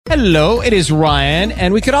Hello, it is Ryan,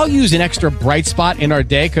 and we could all use an extra bright spot in our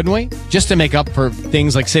day, couldn't we? Just to make up for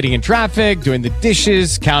things like sitting in traffic, doing the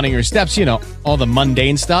dishes, counting your steps, all the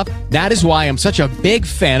mundane stuff. That is why I'm such a big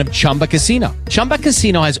fan of Chumba Casino. Chumba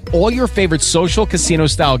Casino has all your favorite social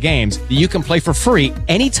casino-style games that you can play for free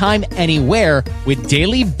anytime, anywhere with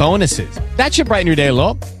daily bonuses. That should brighten your day a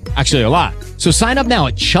little. Actually, a lot. So sign up now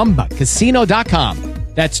at ChumbaCasino.com.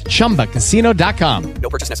 That's ChumbaCasino.com. No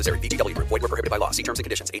purchase necessary. VGW Group. Void where prohibited by law. See terms and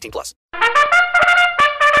conditions. 18 plus.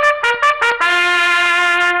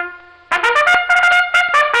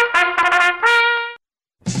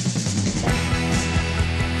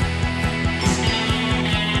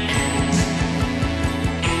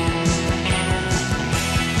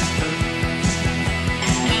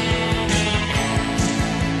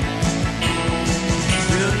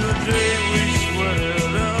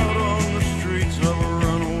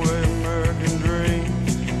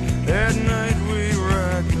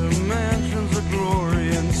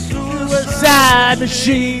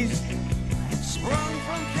 Machines.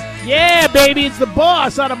 Yeah, baby, it's the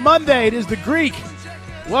boss on a Monday. It is the Greek.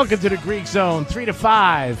 Welcome to the Greek Zone, 3 to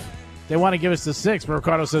 5. They want to give us the 6, but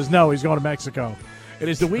Ricardo says no, he's going to Mexico. It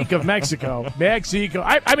is the week of Mexico. Mexico.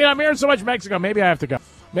 I mean, I'm hearing so much Mexico. Maybe I have to go.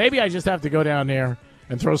 Maybe I just have to go down there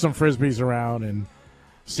and throw some Frisbees around and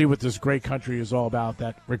see what this great country is all about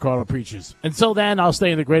that Ricardo preaches. Until then, I'll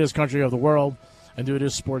stay in the greatest country of the world and do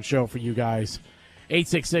this sports show for you guys.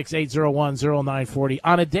 866-801-0940.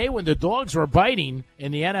 On a day when the dogs were biting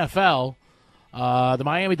in the NFL, the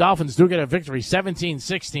Miami Dolphins do get a victory,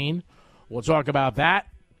 17-16. We'll talk about that.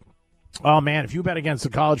 Oh, man, if you bet against the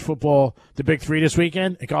college football, the Big Three this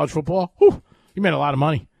weekend in college football, whew, you made a lot of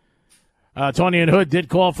money. Tony and Hood did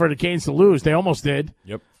call for the Canes to lose. They almost did.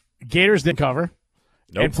 Yep. Gators didn't cover.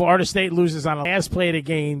 Nope. And Florida State loses on the last play of the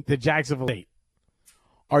game to Jacksonville State.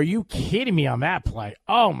 Are you kidding me on that play?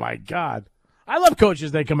 Oh, my God. I love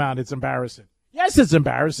coaches. They come out. It's embarrassing. Yes, it's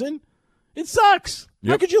embarrassing. It sucks.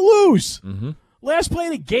 Yep. How could you lose? Mm-hmm. Last play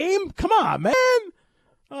of the game? Come on, man.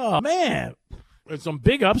 Oh, man. There's some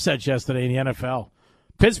big upsets yesterday in the NFL.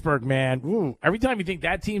 Pittsburgh, man. Ooh, every time you think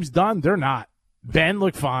that team's done, they're not. Ben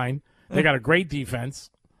looked fine. They got a great defense.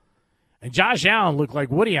 And Josh Allen looked like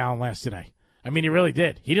Woody Allen last today. I mean, he really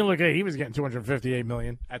did. He didn't look like he was getting $258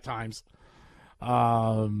 million at times.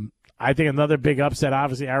 I think another big upset,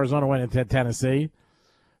 obviously, Arizona went into Tennessee.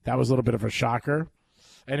 That was a little bit of a shocker.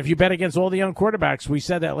 And if you bet against all the young quarterbacks, we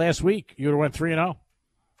said that last week, you would have went 3-0.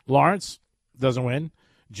 Lawrence doesn't win.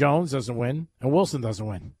 Jones doesn't win. And Wilson doesn't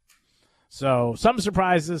win. So some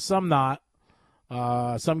surprises, some not.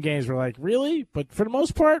 Some games were like, really? But for the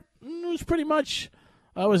most part, it was pretty much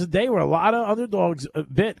it was a day where a lot of underdogs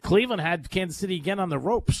bit. Cleveland had Kansas City again on the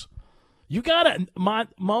ropes. You got to –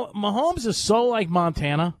 Mahomes is so like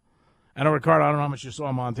Montana. I know, Ricardo, I don't know how much you saw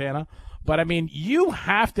in Montana. But, I mean, you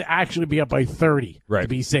have to actually be up by 30 to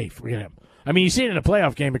be safe for him. I mean, you see it in a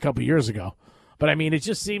playoff game a couple of years ago. But, I mean, it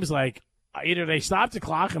just seems like either they stopped the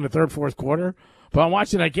clock in the third, fourth quarter. But I'm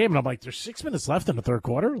watching that game, and I'm like, there's 6 minutes left in the third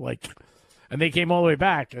quarter? And they came all the way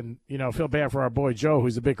back. And, feel bad for our boy Joe,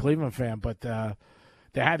 who's a big Cleveland fan. But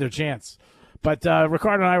they had their chance. But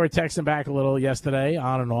Ricardo and I were texting back a little yesterday,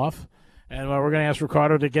 on and off. And we're going to ask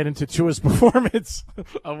Ricardo to get into Tua's performance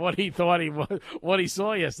of what he thought what he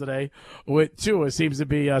saw yesterday with Tua. Seems to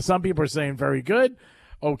be some people are saying very good,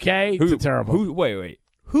 okay, to terrible. Wait.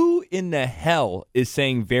 Who in the hell is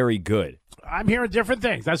saying very good? I'm hearing different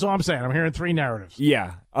things. That's all I'm saying. I'm hearing three narratives.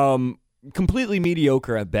 Yeah, completely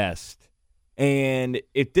mediocre at best. And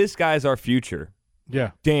if this guy's our future,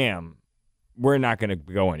 damn, we're not going to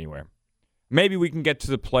go anywhere. Maybe we can get to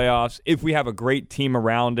the playoffs if we have a great team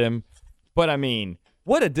around him. But, I mean,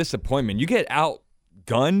 what a disappointment. You get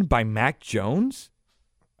outgunned by Mac Jones,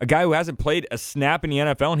 a guy who hasn't played a snap in the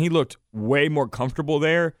NFL, and he looked way more comfortable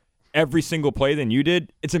there every single play than you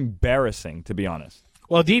did. It's embarrassing, to be honest.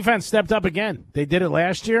 Well, defense stepped up again. They did it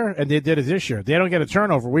last year, and they did it this year. They don't get a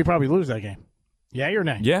turnover. We probably lose that game. Yeah or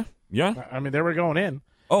nay? Yeah. I mean, they were going in.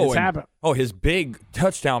 Oh, his big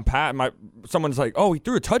touchdown pass. Someone's like, he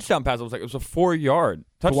threw a touchdown pass. I was like, it was a 4-yard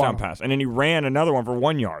touchdown pass. And then he ran another one for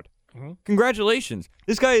 1 yard. Mm-hmm. Congratulations.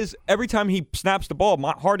 This guy is, every time he snaps the ball,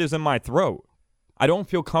 my heart is in my throat. I don't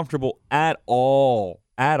feel comfortable at all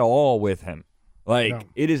with him.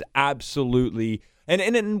 It is absolutely,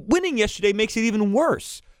 and winning yesterday makes it even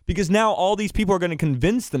worse because now all these people are going to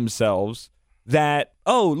convince themselves that,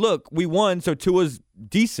 look, we won, so Tua's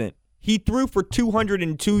decent. He threw for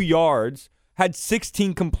 202 yards, had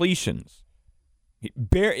 16 completions.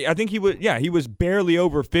 I think he was barely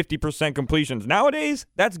over 50% completions. Nowadays,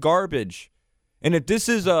 that's garbage. And if this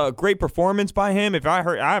is a great performance by him, I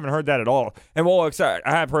haven't heard that at all. And I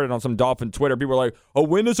have heard it on some Dolphin Twitter. People are like, a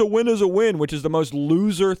win is a win is a win, which is the most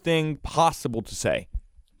loser thing possible to say.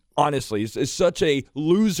 Honestly, it's such a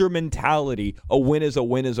loser mentality. A win is a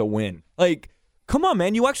win is a win. Like, come on,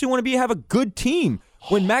 man. You actually want to have a good team.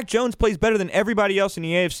 When Mac Jones plays better than everybody else in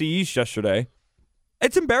the AFC East yesterday,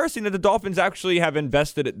 it's embarrassing that the Dolphins actually have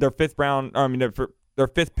invested their fifth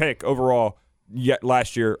pick overall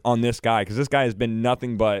last year on this guy, because this guy has been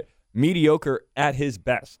nothing but mediocre at his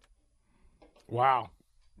best. Wow.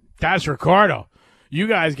 That's Ricardo. You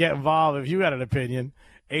guys get involved if you got an opinion.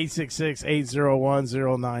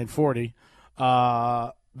 866-801-0940.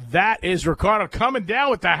 That is Ricardo coming down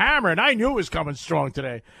with the hammer, and I knew it was coming strong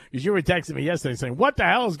today because you were texting me yesterday saying, what the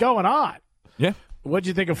hell is going on? Yeah. What'd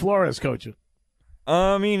you think of Flores coaching?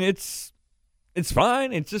 I mean, it's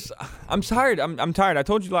fine. It's just I'm tired. I'm tired. I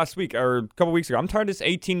told you last week or a couple weeks ago, I'm tired of this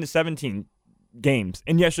 18-17 games,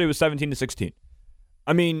 and yesterday was 17-16.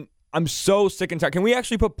 I mean, I'm so sick and tired. Can we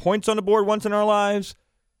actually put points on the board once in our lives?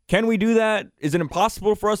 Can we do that? Is it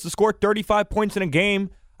impossible for us to score 35 points in a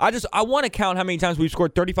game? I want to count how many times we've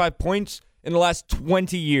scored 35 points in the last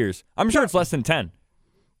 20 years. I'm sure it's less than 10.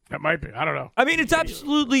 That might be. I don't know. I mean,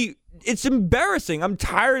 it's embarrassing. I'm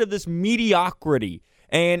tired of this mediocrity.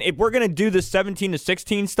 And if we're going to do this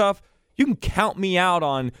 17-16 stuff, you can count me out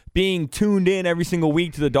on being tuned in every single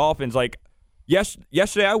week to the Dolphins. Like,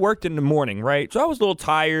 yesterday I worked in the morning, right? So I was a little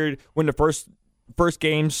tired when the first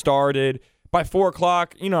game started. By 4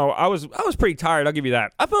 o'clock, I was pretty tired. I'll give you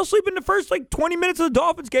that. I fell asleep in the first 20 minutes of the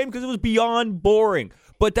Dolphins game because it was beyond boring.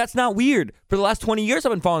 But that's not weird. For the last 20 years,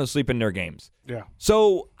 I've been falling asleep in their games. Yeah.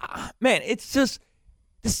 So, man, it's just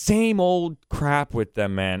the same old crap with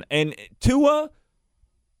them, man. And Tua,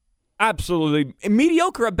 absolutely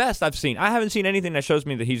mediocre at best. I've haven't seen anything that shows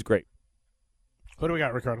me that he's great. Who do we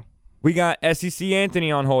got, Ricardo? We got SEC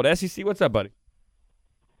Anthony on hold. SEC, what's up, buddy?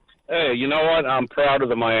 Hey, you know what? I'm proud of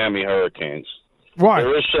the Miami Hurricanes. Why?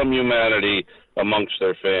 There is some humanity amongst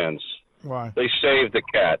their fans. Why? They saved the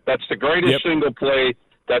cat. That's the greatest single play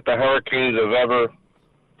that the Hurricanes have ever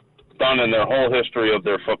done in their whole history of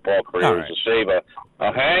their football careers, to save a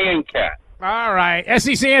hanging cat. All right.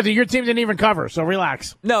 SEC Anthony, your team didn't even cover, so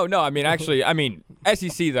relax. No, I mean, actually,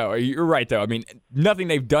 SEC, though, you're right, though. I mean, nothing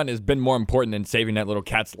they've done has been more important than saving that little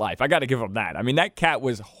cat's life. I got to give them that. I mean, that cat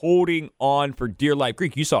was holding on for dear life.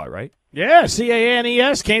 Greek, you saw it, right? Yeah,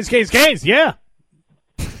 Canes, Canes, yeah.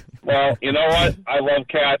 Well, you know what? I love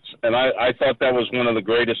cats, and I thought that was one of the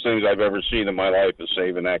greatest things I've ever seen in my life is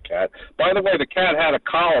saving that cat. By the way, the cat had a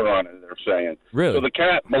collar on it, they're saying. Really? So the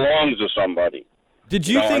cat belongs to somebody. Did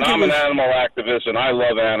you think I'm an animal activist, and I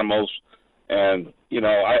love animals, and,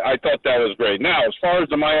 I thought that was great. Now, as far as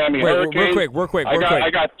the Miami Hurricanes... Real quick.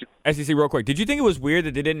 SEC, real quick. Did you think it was weird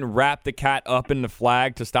that they didn't wrap the cat up in the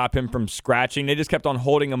flag to stop him from scratching? They just kept on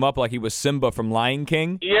holding him up like he was Simba from Lion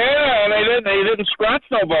King? Yeah, and they didn't scratch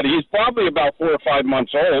nobody. He's probably about 4 or 5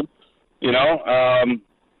 months old,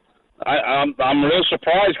 I'm real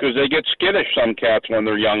surprised because they get skittish, some cats, when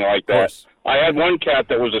they're young like that. I had one cat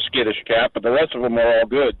that was a skittish cat, but the rest of them are all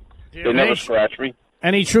good. They never scratch me.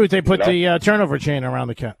 Any truth they put the turnover chain around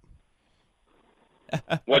the cat?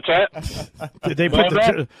 What's that? Did they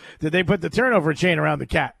put the turnover chain around the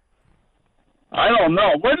cat? I don't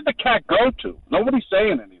know. Where did the cat go to? Nobody's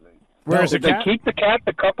saying anything. Where's the cat? Did they keep the cat,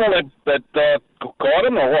 the couple that caught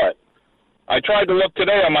him, or what? I tried to look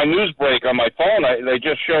today on my news break on my phone. They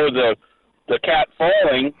just showed the cat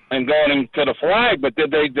falling and going to the flag, but did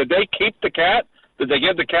they keep the cat? Did they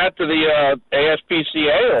give the cat to the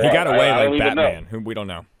ASPCA? Or he got away like Batman, who we don't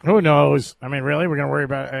know. Who knows? I mean, really? We're going to worry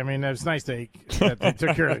about it? I mean, it's nice that they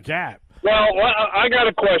took care of the cat. Well, I got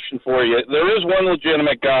a question for you. There is one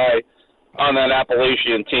legitimate guy on that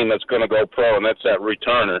Appalachian team that's going to go pro, and that's that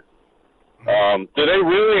returner. Do they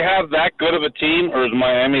really have that good of a team, or is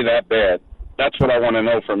Miami that bad? That's what I want to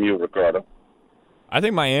know from you, Ricardo. I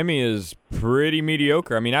think Miami is pretty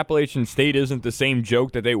mediocre. I mean, Appalachian State isn't the same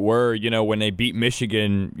joke that they were, when they beat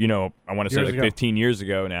Michigan, I want to say 15 years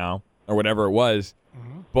ago now, or whatever it was.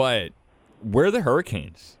 Mm-hmm. But we're the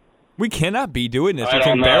Hurricanes. We cannot be doing this. It's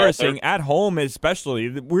embarrassing at home,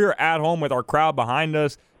 especially. We're at home with our crowd behind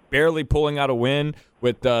us, barely pulling out a win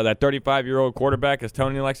with that 35-year-old quarterback, as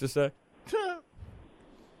Tony likes to say.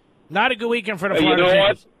 Not a good weekend for the Florida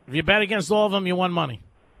Gators. If you bet against all of them, you won money.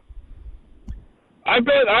 I'm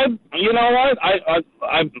 7-3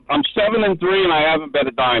 and I haven't bet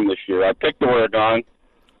a dime this year. I picked Oregon.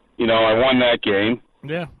 I won that game.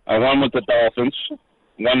 Yeah. I won with the Dolphins,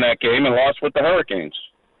 won that game, and lost with the Hurricanes.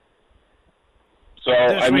 So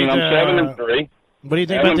I'm 7-3. What do you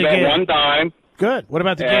think about the game? One dime. Good. What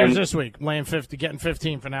about the Gators this week? Laying 50, getting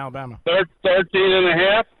 15 for Alabama.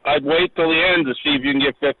 13.5. I'd wait till the end to see if you can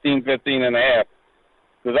get 15.5.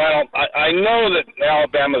 Because I know that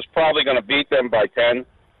Alabama's probably going to beat them by 10.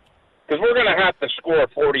 Because we're going to have to score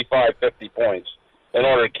 45, 50 points in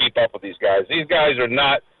order to keep up with these guys. These guys are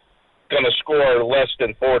not going to score less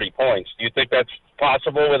than 40 points. Do you think that's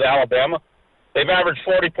possible with Alabama? They've averaged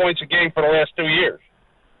 40 points a game for the last 2 years.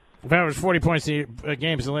 They've averaged 40 points a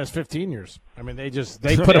game in the last 15 years. I mean, they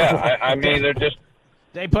put I mean, they're just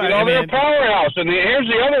they put. they're a powerhouse. And here's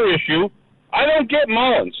the other issue. I don't get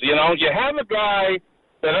Mullins. You have a guy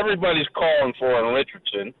that everybody's calling for in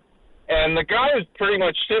Richardson, and the guy is pretty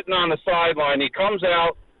much sitting on the sideline. He comes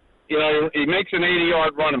out, he makes an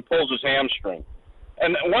 80-yard run and pulls his hamstring.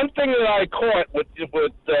 And one thing that I caught with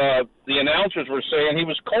the announcers were saying he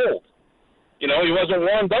was cold. He wasn't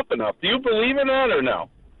warmed up enough. Do you believe in that or no?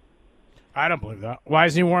 I don't believe that. Why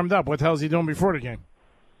is he warmed up? What the hell is he doing before the game?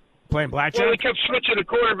 Playing blackjack? Well, he kept switching the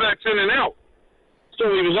quarterbacks in and out. So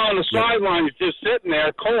he was on the sideline, just sitting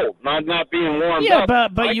there cold, not being warmed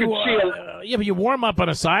up. But you warm up on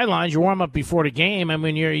the sidelines. You warm up before the game. I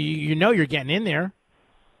mean, you're getting in there.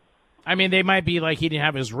 I mean, they might be like he didn't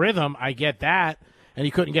have his rhythm. I get that, and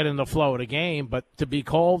he couldn't get in the flow of the game. But to be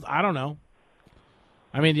cold, I don't know.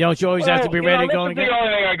 I mean, don't you always have to be ready to go and get? That's the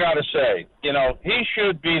only thing I got to say. He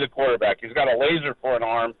should be the quarterback. He's got a laser for an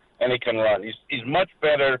arm, and he can run. He's much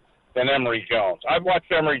better than Emory Jones. I've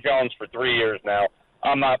watched Emory Jones for 3 years now.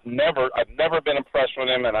 I've never been impressed with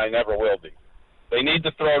him, and I never will be. They need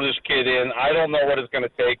to throw this kid in. I don't know what it's going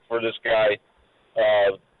to take for this guy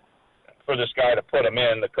to put him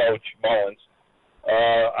in, the coach Mullins.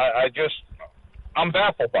 I'm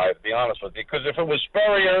baffled by it, to be honest with you, because if it was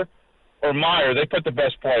Spurrier or Meyer, they put the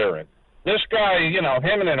best player in. This guy, him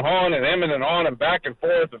and Hahn and back and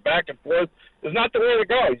forth is not the way to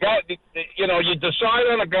go. You decide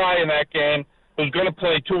on a guy in that game who's going to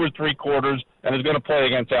play 2 or 3 quarters and is going to play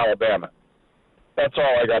against Alabama. That's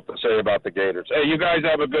all I got to say about the Gators. Hey, you guys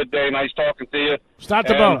have a good day. Nice talking to you. Stop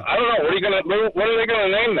the boat. I don't know. What are they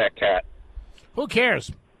going to name that cat? Who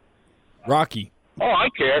cares? Rocky. Oh, I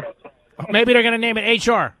care. Maybe they're going to name it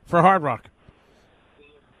HR for Hard Rock.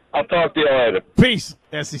 I'll talk to you later. Peace,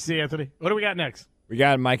 SEC Anthony. What do we got next? We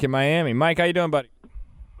got Mike in Miami. Mike, how you doing, buddy?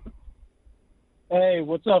 Hey,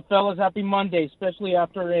 what's up, fellas? Happy Monday, especially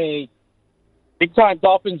after a big-time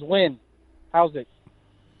Dolphins win. How's it?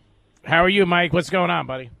 How are you, Mike? What's going on,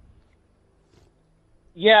 buddy?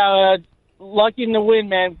 Yeah, lucky in the win,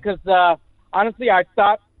 man, because honestly, I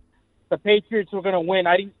thought the Patriots were going to win.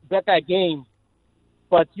 I didn't bet that game.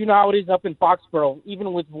 But you know how it is up in Foxborough.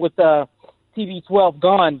 Even with TV12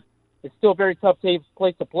 gone, it's still a very tough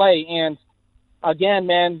place to play. And, again,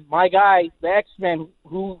 man, my guy, the X-Men,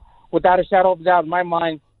 who, without a shadow of a doubt in my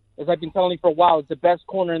mind, as I've been telling you for a while, is the best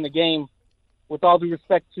corner in the game, with all due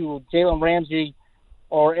respect to Jalen Ramsey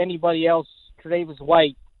or anybody else, Tre'Davious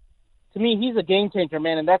White. To me, he's a game changer,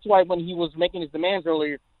 man, and that's why when he was making his demands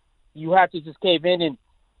earlier, you have to just cave in and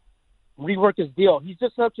rework his deal. He's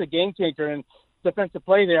just such a game changer, and defensive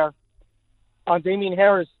play there on Damian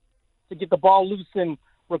Harris to get the ball loose and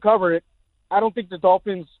recover it. I don't think the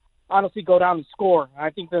Dolphins honestly go down and score. I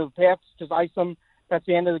think the Pats just ice them. That's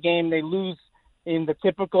the end of the game. They lose in the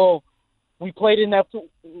typical we played enough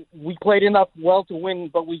well to win,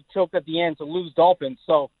 but we choked at the end to lose Dolphins.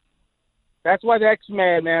 So that's why the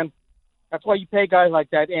X-Man, man. That's why you pay guys like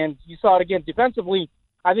that. And you saw it again. Defensively,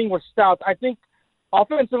 I think we're stout. I think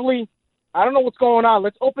offensively, I don't know what's going on.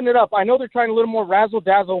 Let's open it up. I know they're trying a little more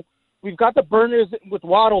razzle-dazzle. We've got the burners with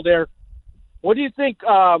Waddle there. What do you think?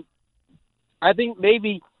 I think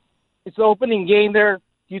maybe it's the opening game there.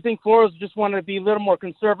 Do you think Flores just wanted to be a little more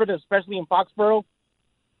conservative, especially in Foxborough?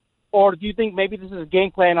 Or do you think maybe this is a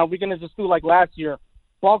game plan? Are we going to just do like last year,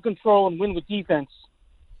 ball control and win with defense?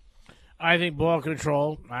 I think ball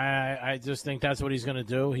control. I just think that's what he's going to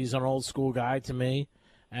do. He's an old-school guy to me.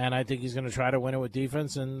 And I think he's going to try to win it with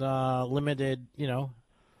defense and limited,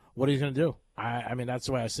 what he's going to do. I mean, that's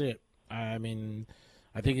the way I see it. I mean,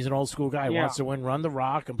 I think he's an old-school guy. He wants to win, run the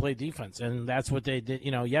rock, and play defense. And that's what they did.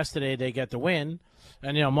 Yesterday they get the win.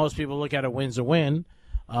 And, most people look at a win's a win.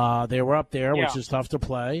 They were up there, which is tough to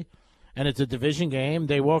play. And it's a division game.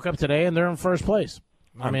 They woke up today, and they're in first place.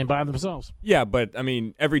 I mean, by themselves. Yeah, but,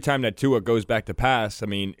 every time that Tua goes back to pass,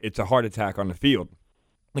 it's a heart attack on the field.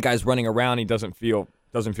 The guy's running around. He doesn't feel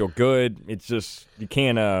good. It's just you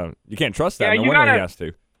can't trust that. No wonder he has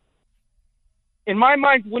to. In my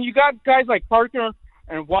mind, when you got guys like Parker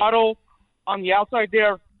and Waddle on the outside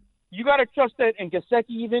there, you got to trust that, and Gesicki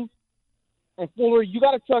even, and Fuller, you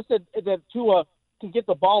got to trust that Tua can get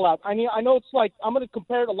the ball out. I mean, I know it's like I'm going to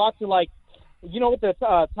compare it a lot to like you know what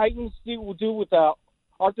the Titans will do with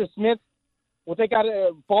Arthur Smith? Well, they got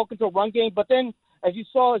a ball control run game. But then, as you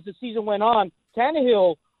saw as the season went on,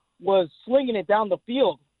 Tannehill was slinging it down the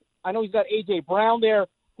field. I know he's got A.J. Brown there,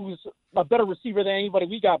 who's a better receiver than anybody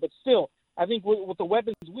we got. But still, I think with the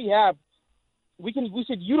weapons we have, we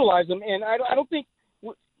should utilize them. And I don't think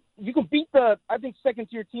you can beat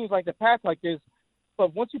second-tier teams like the Pats like this.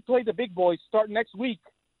 But once you play the big boys, start next week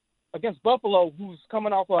against Buffalo, who's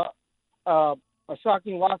coming off a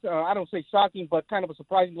shocking loss. I don't say shocking, but kind of a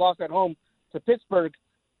surprising loss at home to Pittsburgh.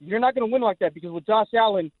 You're not going to win like that because with Josh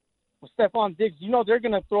Allen, with Stephon Diggs, they're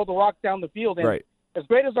going to throw the rock down the field. And right. As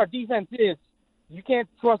great as our defense is, you can't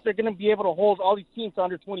trust they're going to be able to hold all these teams to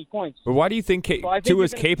under 20 points. But why do you think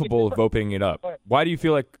Tua's capable of opening it up? Why do you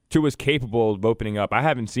feel like Tua's capable of opening up? I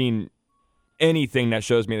haven't seen anything that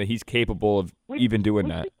shows me that he's capable of even doing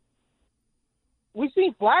that. We've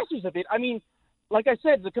seen flashes of it. I mean, like I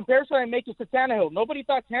said, the comparison I make is to Tannehill. Nobody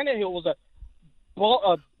thought Tannehill was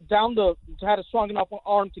had a strong enough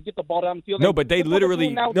arm to get the ball down the field. No, but they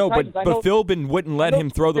literally but Philbin wouldn't let him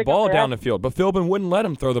throw the ball down the field. But Philbin wouldn't let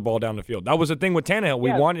him throw the ball down the field. That was the thing with Tannehill.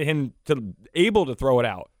 We wanted him to able to throw it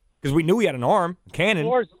out because we knew he had an arm,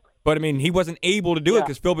 cannon. But I mean, he wasn't able to do it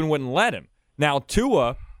because Philbin wouldn't let him. Now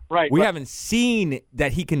Tua, we haven't seen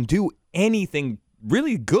that he can do anything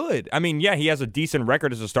really good. I mean, he has a decent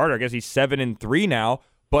record as a starter. I guess he's 7-3 now.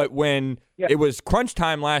 But when it was crunch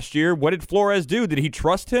time last year, what did Flores do? Did he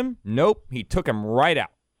trust him? Nope. He took him right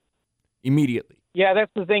out immediately. Yeah,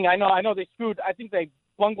 that's the thing. I know they screwed. I think they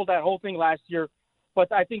bungled that whole thing last year.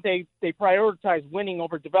 But I think they prioritized winning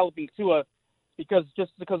over developing Tua because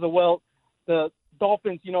of, the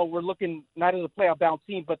Dolphins, were looking not as a playoff-bound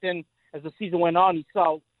team. But then as the season went on, he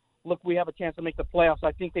saw, look, we have a chance to make the playoffs.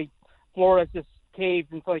 I think Flores just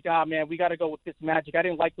caved and like, man, we got to go with this magic. I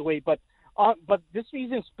didn't like the way, but this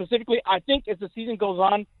season specifically, I think as the season goes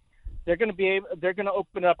on, they're going to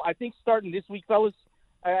open up. I think starting this week, fellas,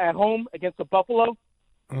 at home against the Buffalo,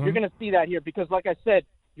 you're going to see that here because, like I said,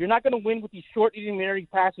 you're not going to win with these short,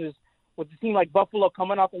 idiomatic passes with a team like Buffalo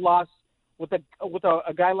coming off a loss with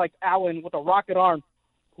a guy like Allen with a rocket arm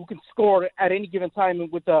who can score at any given time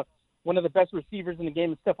and with one of the best receivers in the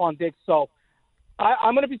game, Stephon Diggs. So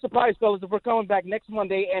I'm going to be surprised, fellas, if we're coming back next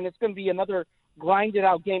Monday and it's going to be another grinded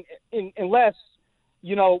out game unless,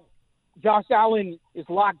 Josh Allen is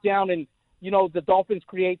locked down and, the Dolphins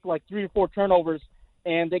create like 3 or 4 turnovers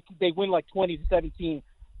and they win like 20-17.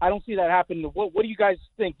 I don't see that happening. What do you guys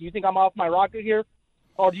think? Do you think I'm off my rocker here?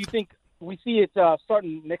 Or do you think we see it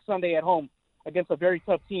starting next Sunday at home against a very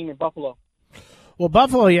tough team in Buffalo? Well,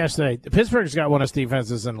 Buffalo yesterday, Pittsburgh's got one of the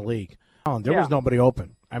defenses in the league. There was nobody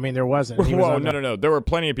open. I mean, there wasn't. No. There were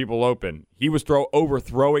plenty of people open. He was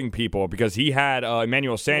overthrowing people because he had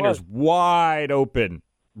Emmanuel Sanders wide open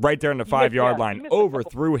right there in the 5-yard line.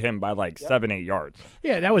 Overthrew him by 7-8 yards.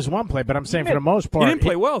 Yeah, that was one play, but I'm saying for the most part. He didn't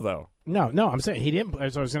play well, though. No, I'm saying he didn't.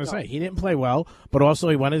 As I was going to say, he didn't play well, but also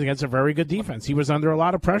he went against a very good defense. He was under a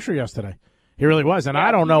lot of pressure yesterday. He really was. And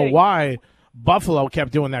I don't know why Buffalo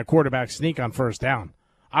kept doing that quarterback sneak on first down.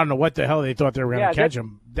 I don't know what the hell they thought they were going to catch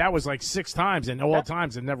him. That was like 6 times, and all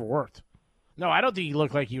times it never worth. No, I don't think he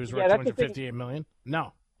looked like he was worth $258 million.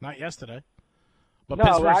 No, not yesterday. But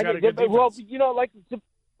Pittsburgh's got a good defense.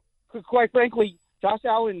 Quite frankly, Josh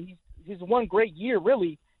Allen, his one great year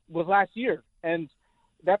really was last year, and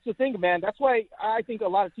that's the thing, man. That's why I think a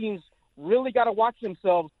lot of teams really got to watch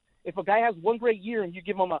themselves. If a guy has one great year and you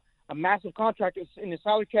give him a massive contract in the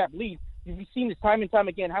salary cap league, you've seen this time and time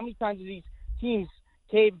again. How many times do these teams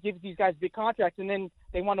give these guys big contracts, and then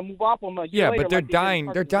they want to move off them a year later? But they're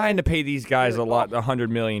dying. They're dying to pay these guys a lot, $100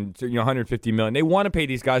 million, $150 million. They want to pay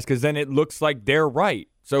these guys because then it looks like they're right.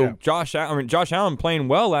 So Josh Allen playing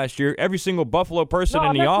well last year. Every single Buffalo person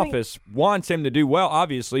in the office wants him to do well,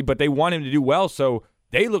 obviously, but they want him to do well so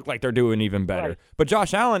they look like they're doing even better. Right. But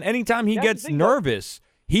Josh Allen, anytime he gets nervous,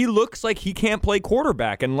 he looks like he can't play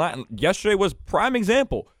quarterback. And yesterday was prime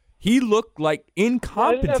example. He looked like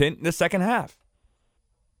incompetent in the second half.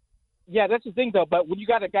 Yeah, that's the thing, though. But when you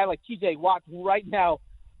got a guy like T.J. Watt, who right now,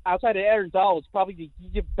 outside of Aaron Donald, is probably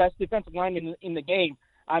the best defensive lineman in the game.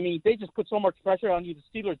 I mean, they just put so much pressure on you. The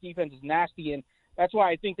Steelers' defense is nasty, and that's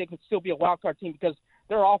why I think they can still be a wild card team because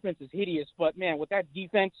their offense is hideous. But, man, with that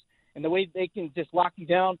defense and the way they can just lock you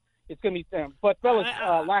down, it's going to be them. But, fellas,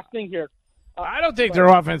 last thing here. I don't think their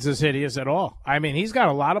offense is hideous at all. I mean, he's got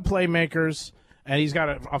a lot of playmakers, and he's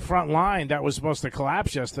got a front line that was supposed to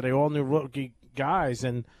collapse yesterday, all new rookie guys,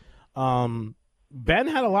 and Ben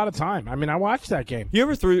had a lot of time. I mean, I watched that game. He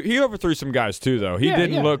overthrew some guys too, though. He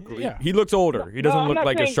didn't look. Yeah. He looks older. He doesn't look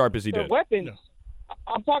like as sharp as he did. Weapons.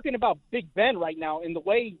 I'm talking about Big Ben right now, and the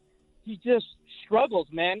way he just struggles,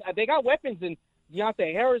 man. They got weapons in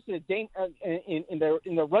Deontay Harris in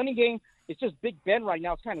the running game. It's just Big Ben right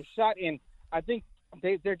now. It's kind of shot, and I think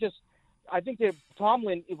they're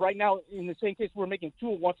Tomlin right now in the same case we're making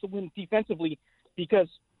Tua wants to win defensively because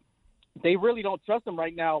they really don't trust him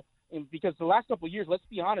right now. And because the last couple of years, let's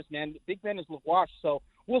be honest, man, Big Ben is washed. So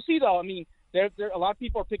we'll see, though. I mean, there a lot of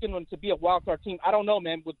people are picking them to be a wild card team. I don't know,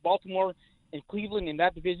 man. With Baltimore and Cleveland in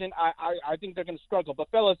that division, I think they're going to struggle. But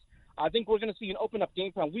fellas, I think we're going to see an open up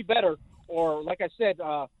game plan. We better, or like I said,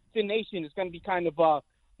 Fin Nation is going to be kind of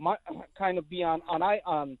be on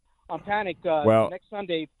panic next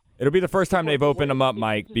Sunday. It'll be the first time they've opened them up,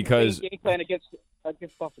 Mike, because game plan against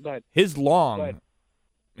Buffalo. Go ahead. His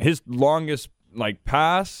longest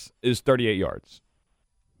pass is 38 yards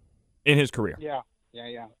in his career. Yeah.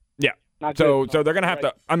 So they're going to have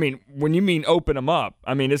to. I mean, when you mean open them up,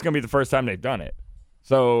 I mean it's going to be the first time they've done it.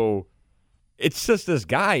 So it's just this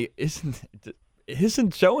guy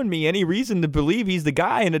isn't showing me any reason to believe he's the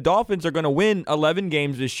guy. And the Dolphins are going to win 11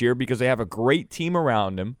 games this year because they have a great team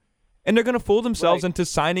around him. And they're going to fool themselves into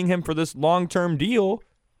signing him for this long-term deal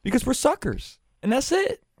because we're suckers. And that's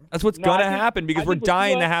it. That's what's going to happen because we're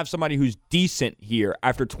dying to have somebody who's decent here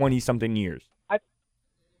after 20-something years.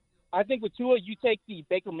 I think with Tua, you take the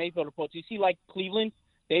Baker Mayfield approach. You see, like Cleveland,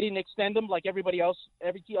 they didn't extend him like everybody else,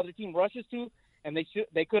 every other team rushes to, and they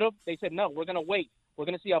could have. They said, no, we're going to wait. We're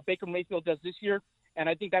going to see how Baker Mayfield does this year. And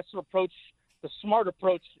I think that's the approach, the smart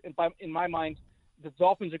approach, in my mind, the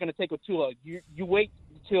Dolphins are going to take with Tua. You wait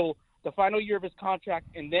until the final year of his contract,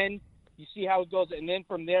 and then you see how it goes. And then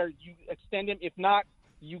from there, you extend him. If not,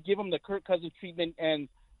 you give him the Kirk Cousins treatment, and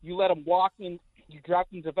you let him walk in. You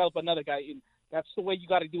draft and develop another guy. And that's the way you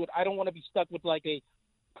got to do it. I don't want to be stuck with like a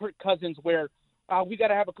Kirk Cousins where we got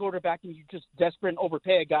to have a quarterback and you're just desperate and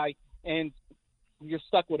overpay a guy, and you're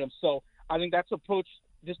stuck with him. So I think that's the approach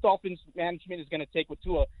this Dolphins management is going to take with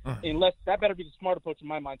Tua, unless that better be the smart approach in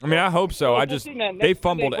my mind. I mean, I hope so. They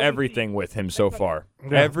fumbled everything with him so far.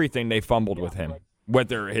 Yeah. Everything they fumbled with him. Right.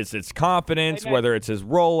 Whether it's his confidence, whether it's his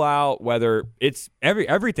rollout, whether it's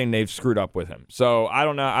everything they've screwed up with him. So I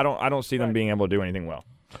don't know. I don't see them being able to do anything well.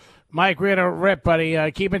 Mike, we're going to rip,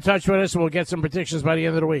 buddy. Keep in touch with us, and we'll get some predictions by the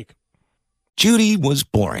end of the week. Judy was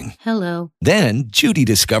boring. Hello. Then Judy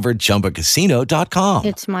discovered ChumbaCasino.com.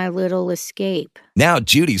 It's my little escape. Now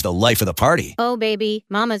Judy's the life of the party. Oh, baby,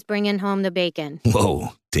 mama's bringing home the bacon. Whoa,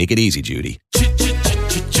 take it easy, Judy.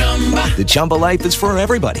 The Chumba life is for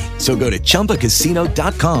everybody. So go to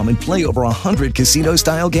ChumbaCasino.com and play over 100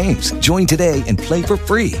 casino-style games. Join today and play for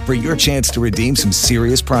free for your chance to redeem some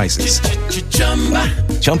serious prizes.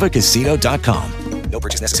 ChumbaCasino.com. No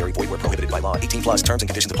purchase necessary. Void where prohibited by law. 18 plus terms and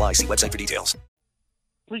conditions apply. See website for details.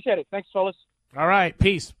 Appreciate it. Thanks, fellas. All right.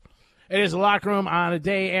 Peace. It is the locker room on a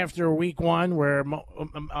day after week one where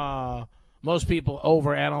most people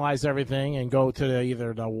overanalyze everything and go to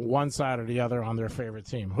either the one side or the other on their favorite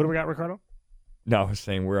team. Who do we got, Ricardo? No, I was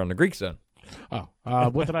saying we're on the Greek zone. Oh,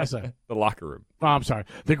 what did I say? The locker room. Oh, I'm sorry.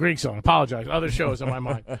 The Greek zone. Apologize. Other shows in my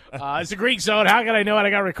mind. It's the Greek zone. How can I know it? I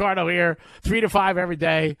got Ricardo here, 3 to 5 every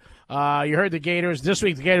day. You heard the Gators. This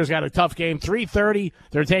week the Gators got a tough game. 3:30,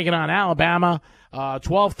 they're taking on Alabama.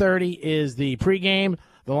 12:30 is the pregame.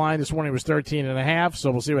 The line this morning was 13.5,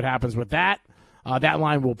 so we'll see what happens with that. That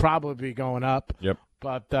line will probably be going up. Yep.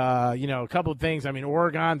 But, a couple of things. I mean,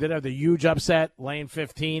 Oregon did have the huge upset, laying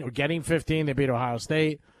 15 or getting 15. They beat Ohio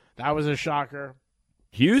State. That was a shocker.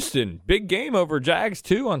 Houston, big game over Jags,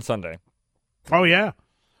 too, on Sunday. Oh, yeah.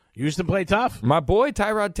 Houston played tough. My boy,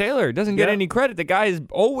 Tyrod Taylor, doesn't get any credit. The guy has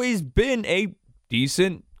always been a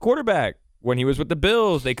decent quarterback. When he was with the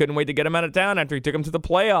Bills, they couldn't wait to get him out of town after he took him to the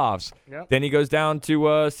playoffs. Yep. Then he goes down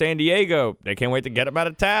to San Diego. They can't wait to get him out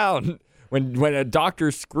of town. When a doctor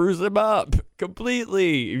screws him up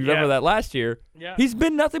completely. You remember that last year? Yeah. He's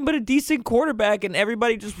been nothing but a decent quarterback, and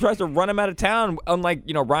everybody just tries to run him out of town, unlike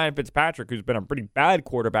Ryan Fitzpatrick, who's been a pretty bad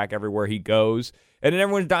quarterback everywhere he goes. And then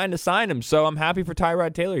everyone's dying to sign him. So I'm happy for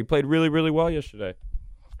Tyrod Taylor. He played really, really well yesterday.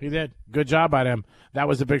 He did. Good job by them. That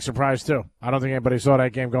was a big surprise, too. I don't think anybody saw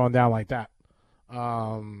that game going down like that,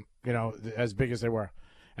 as big as they were.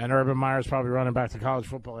 And Urban Meyer's probably running back to college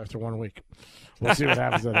football after 1 week. We'll see what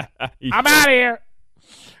happens to that. I'm out of here.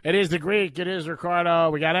 It is the Greek. It is Ricardo.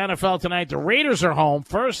 We got NFL tonight. The Raiders are home.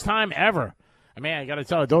 First time ever. Man, I got to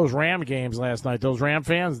tell you, those Ram games last night, those Ram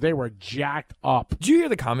fans, they were jacked up. Did you hear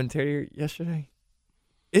the commentary yesterday?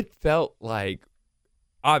 It felt like,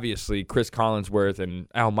 obviously, Chris Collinsworth and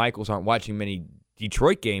Al Michaels aren't watching many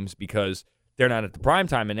Detroit games because they're not at the prime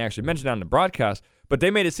time, and they actually mentioned it on the broadcast. But they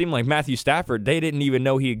made it seem like Matthew Stafford, they didn't even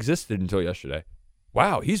know he existed until yesterday.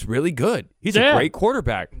 Wow, he's really good. He's a great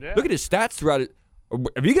quarterback. Yeah. Look at his stats throughout it.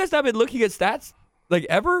 Have you guys not been looking at stats like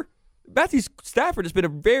ever? Matthew Stafford has been a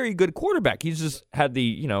very good quarterback. He's just had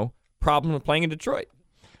the problem with playing in Detroit.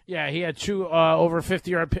 Yeah, he had 2 over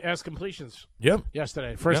 50-yard pass completions. Yep.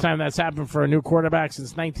 Yesterday, first time that's happened for a new quarterback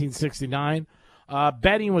since 1969.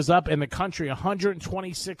 Betting was up in the country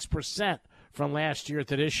 126% from last year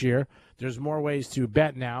to this year. There's more ways to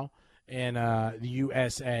bet now in the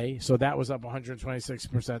USA, so that was up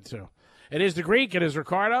 126% too. It is the Greek. It is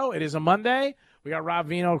Ricardo. It is a Monday. We got Rob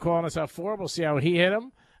Veno calling us at 4. We'll see how he hit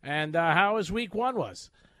him and how his week 1 was.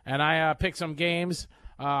 And I picked some games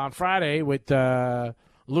on Friday with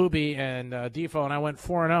Luby and Defo, and I went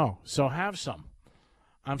 4-0. So have some.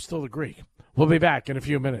 I'm still the Greek. We'll be back in a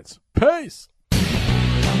few minutes. Peace.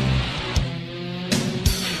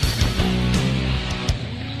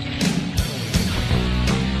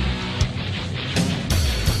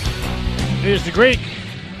 Here's the Greek.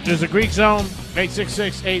 There's a Greek zone,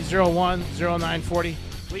 866-801-0940.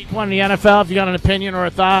 Week 1 in the NFL. If you got an opinion or a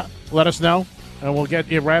thought, let us know, and we'll get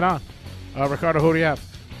you right on. Ricardo, who do you have?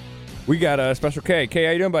 We got a Special K. K,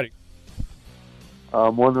 how you doing, buddy?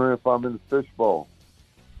 I'm wondering if I'm in the fishbowl.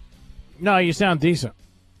 No, you sound decent.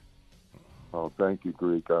 Oh, thank you,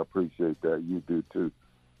 Greek. I appreciate that. You do, too.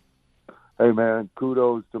 Hey, man,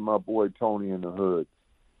 kudos to my boy Tony in the Hood.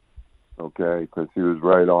 Okay, because he was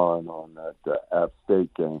right on that App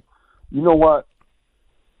State game. You know what?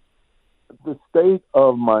 The state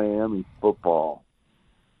of Miami football,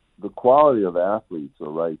 the quality of athletes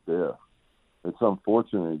are right there. It's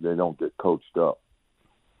unfortunate they don't get coached up.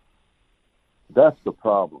 That's the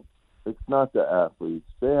problem. It's not the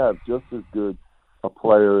athletes. They have just as good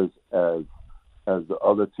players as the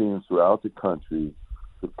other teams throughout the country.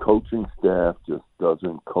 The coaching staff just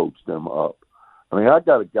doesn't coach them up. I mean, I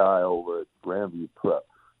got a guy over at Grandview Prep.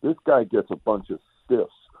 This guy gets a bunch of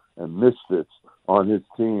stiffs and misfits on his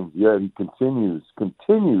team, yet he continues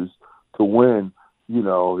to win,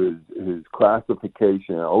 his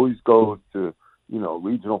classification. Always goes to,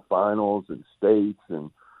 regional finals and states.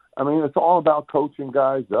 And, I mean, it's all about coaching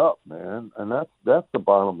guys up, man. And that's the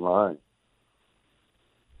bottom line.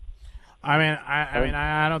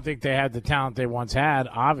 I don't think they had the talent they once had,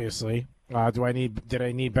 obviously. Did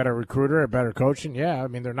I need better recruiter or better coaching? Yeah, I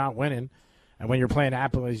mean, they're not winning. And when you're playing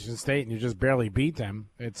Appalachian State and you just barely beat them,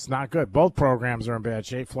 it's not good. Both programs are in bad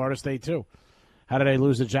shape. Florida State, too. How did they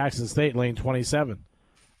lose to Jackson State in lane 27?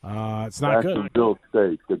 It's not good. Jacksonville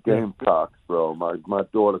State, the Gamecocks, bro. My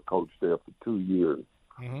daughter coached there for 2 years.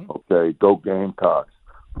 Mm-hmm. Okay, go Gamecocks.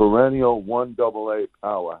 Perennial 1AA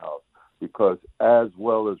powerhouse because as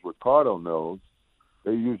well as Ricardo knows,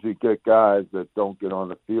 they usually get guys that don't get on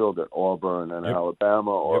the field at Auburn and Alabama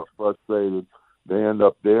or frustrated. They end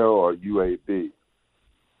up there or UAB.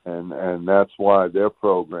 And that's why their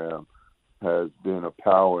program has been a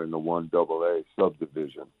power in the 1AA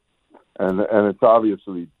subdivision. And it's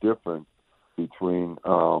obviously different between,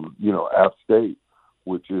 App State,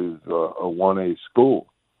 which is a 1A school,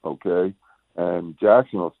 okay, and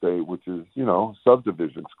Jacksonville State, which is,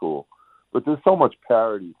 subdivision school. But there's so much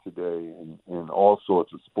parity today in all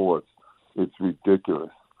sorts of sports. It's ridiculous.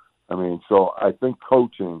 I mean, so I think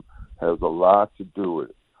coaching has a lot to do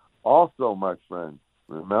with it. Also, my friend,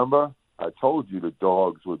 remember I told you the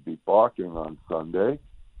dogs would be barking on Sunday.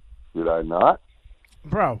 Did I not?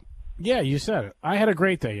 Bro, yeah, you said it. I had a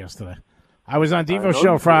great day yesterday. I was on Devo's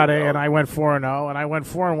show Friday, and I went 4-0, and I went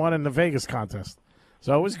 4-1 in the Vegas contest.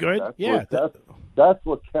 So it was good. That's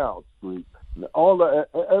what counts, Sweet.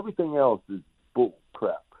 Everything else is bull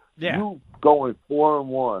crap. Yeah. You going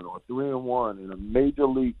 4-1 or 3-1 in a major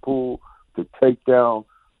league pool to take down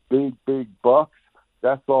big bucks.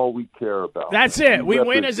 That's all we care about. That's it. We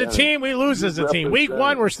win as a team. We lose as a team. Week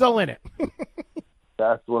 1, we're still in it.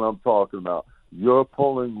 That's what I'm talking about. You're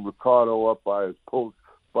pulling Ricardo up by his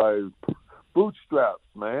bootstraps,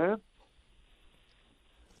 man.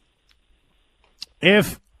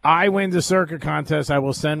 If I win the circuit contest, I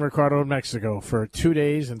will send Ricardo to Mexico for 2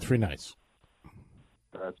 days and 3 nights.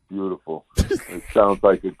 That's beautiful. It sounds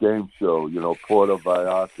like a game show, Puerto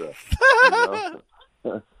Vallarta.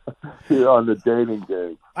 Here on the dating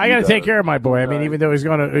game. I got to take care of my boy. I mean, even though he's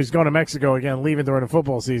going to Mexico again, leaving during the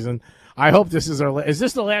football season. I hope this is is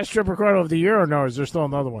this the last trip, Ricardo, of the year, or no? Or is there still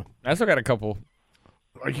another one? I still got a couple.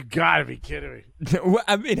 Oh, you got to be kidding me.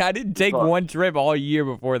 I mean, I didn't take one trip all year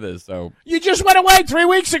before this, so. You just went away 3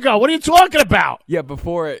 weeks ago. What are you talking about? Yeah,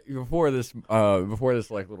 before this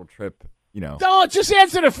like little trip, No, just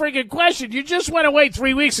answer the freaking question. You just went away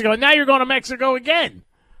 3 weeks ago, and now you're going to Mexico again.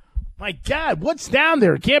 My God, what's down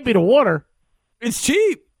there? It can't be the water. It's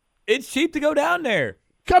cheap. It's cheap to go down there.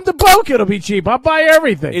 Come to Boca. It'll be cheap. I'll buy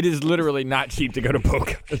everything. It is literally not cheap to go to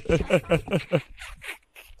Boca.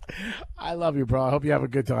 I love you, bro. I hope you have a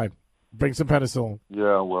good time. Bring some penicillin.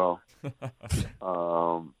 Yeah, well,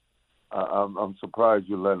 I'm surprised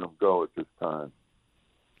you're letting them go at this time.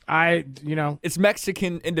 It's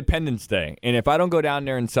Mexican Independence Day, and if I don't go down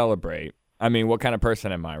there and celebrate, I mean, what kind of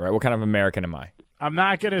person am I, right? What kind of American am I? I'm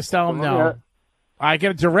not going to tell him no. I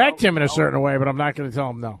can direct him in a certain way, but I'm not going to tell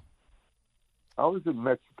him no. How was it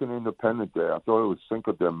Mexican Independence Day? I thought it was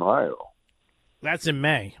Cinco de Mayo. That's in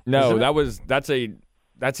May. No, that's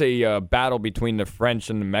a battle between the French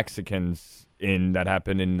and the Mexicans that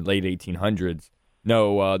happened in the late 1800s.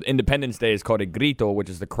 No, Independence Day is called a grito, which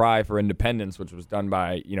is the cry for independence, which was done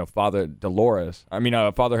by Father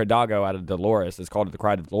Hidalgo out of Dolores. It's called the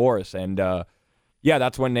Cry to Dolores, and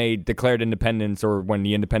that's when they declared independence, or when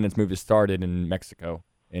the independence movement started in Mexico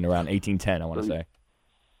in around 1810, I want to say.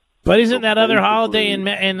 But isn't that other holiday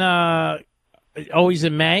always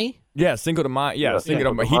in May? Yeah, Cinco de Mayo. Yeah, Cinco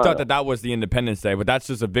de Mayo. He thought that was the Independence Day, but that's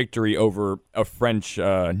just a victory over the French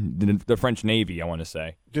Navy, I want to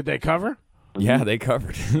say. Did they cover? Yeah, they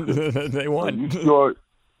covered. They won.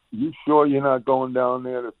 You sure you're not going down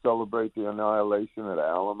there to celebrate the annihilation of the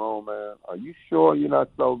Alamo, man? Are you sure you're not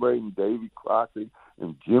celebrating Davy Crockett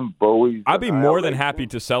and Jim Bowie's? I'd be more than happy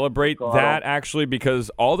to celebrate that, actually, because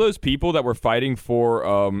all those people that were fighting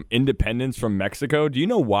for independence from Mexico, do you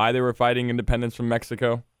know why they were fighting independence from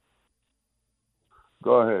Mexico?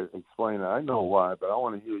 Go ahead, explain it. I know why, but I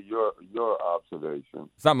want to hear your observation.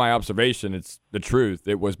 It's not my observation. It's the truth.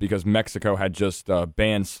 It was because Mexico had just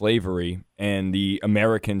banned slavery, and the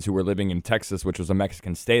Americans who were living in Texas, which was a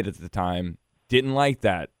Mexican state at the time, didn't like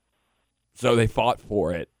that. So they fought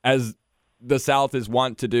for it, as the South is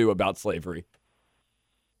wont to do about slavery.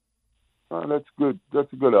 That's good.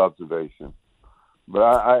 That's a good observation. But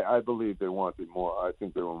I believe they wanted more. I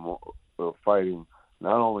think they were fighting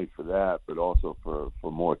not only for that, but also for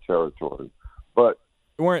more territory. But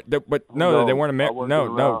they weren't. They weren't.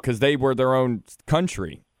 No, because they were their own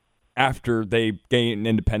country after they gained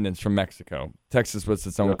independence from Mexico. Texas was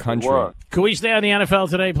its own country. Can we stay on the NFL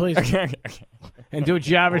today, please? And do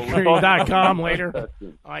geography.com later?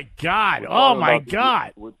 My God. Oh, my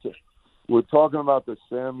God. We're talking about the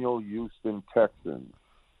Samuel Houston Texans.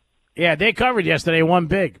 Yeah, they covered yesterday. Won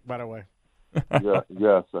big, by the way.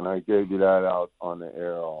 Yes, and I gave you that out on the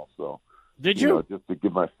air also. Did you? Just to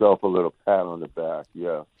give myself a little pat on the back,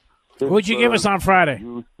 yeah. Who'd you give us on Friday?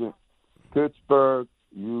 Pittsburgh,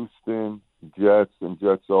 Houston, Jets, and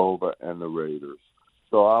Jets over, and the Raiders.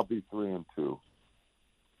 So I'll be 3-2.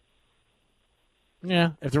 Yeah,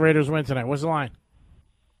 if the Raiders win tonight. What's the line?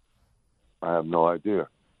 I have no idea.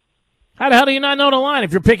 How the hell do you not know the line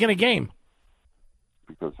if you're picking a game?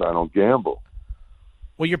 Because I don't gamble.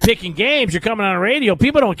 Well, you're picking games. You're coming on the radio.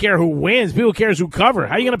 People don't care who wins. People cares who cover.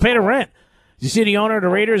 How are you going to pay the rent? Did you see the owner of the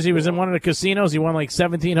Raiders? He was in one of the casinos. He won like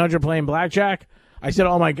 $1,700 playing blackjack. I said,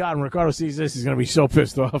 oh, my God, when Ricardo sees this, he's going to be so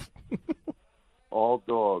pissed off. All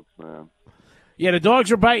dogs, man. Yeah, the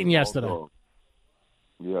dogs were biting yesterday.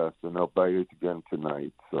 Yes, and they'll bite it again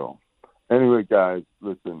tonight. So, anyway, guys,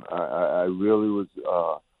 listen, I really was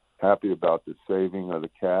happy about the saving of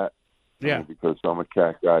the cat. Yeah. Because I'm a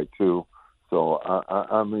cat guy, too. So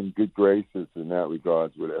I'm in good graces in that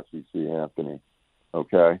regards with SEC Anthony.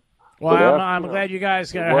 Okay? Well, I'm glad you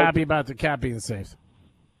guys are happy about the cat being saved.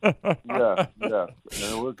 Yeah.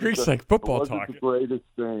 Greek's like football talk. It wasn't the greatest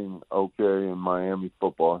thing, okay, in Miami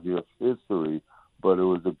football history, but it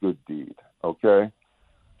was a good deed, okay?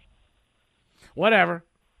 Whatever.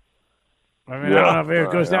 I mean, I don't know if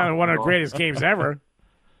it goes down to one of the greatest games ever.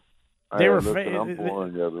 I'm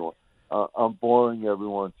boring everyone. I'm boring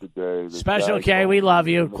everyone today. Special K, we love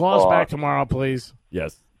you. Call us back tomorrow, please.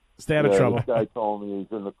 Yes. Stay out of trouble. This guy told me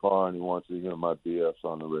he's in the car and he wants to hear my BS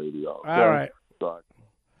on the radio. Okay? All right. Sorry.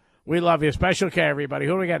 We love you. Special K, everybody.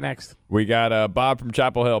 Who do we got next? We got Bob from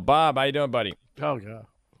Chapel Hill. Bob, how you doing, buddy? Oh, God.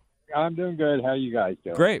 I'm doing good. How you guys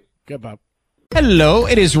doing? Great. Good, Bob. Hello,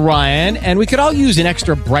 it is Ryan, and we could all use an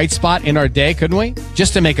extra bright spot in our day, couldn't we?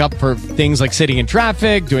 Just to make up for things like sitting in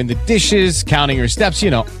traffic, doing the dishes, counting your steps,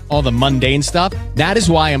 all the mundane stuff. That is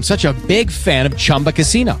why I'm such a big fan of Chumba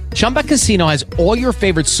Casino. Chumba Casino has all your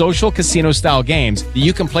favorite social casino-style games that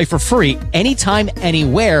you can play for free anytime,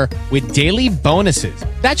 anywhere with daily bonuses.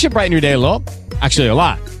 That should brighten your day a little. Actually, a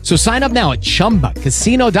lot. So sign up now at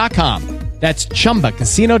ChumbaCasino.com. That's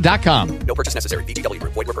ChumbaCasino.com. No purchase necessary. VGW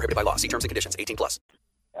Group. Void where prohibited by law. See terms and conditions. 18+.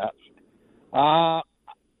 I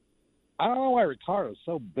don't know why Ricardo's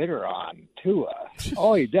so bitter on Tua.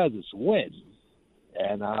 All he does is win.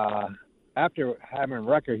 And after having a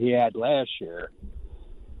record he had last year,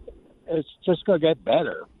 it's just going to get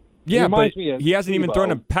better. Yeah, but reminds me of he hasn't even Tebow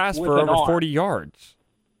thrown a pass with for an over arm. 40 yards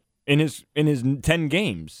in his 10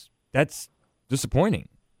 games. That's disappointing.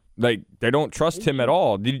 Like, they don't trust him at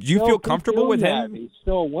all. Did you feel comfortable with him? He's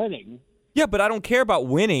still winning. Yeah, but I don't care about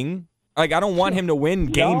winning. Like, I don't want him to win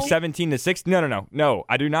game 17-16. No,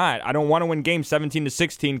 I do not. I don't want to win game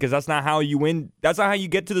 17-16 because that's not how you win. That's not how you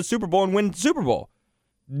get to the Super Bowl and win the Super Bowl.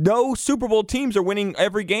 No Super Bowl teams are winning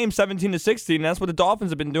every game 17-16. And that's what the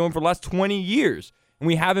Dolphins have been doing for the last 20 years, and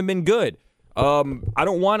we haven't been good. I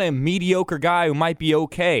don't want a mediocre guy who might be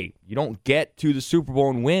okay. You don't get to the Super Bowl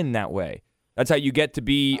and win that way. That's how you get to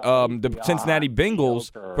be the Cincinnati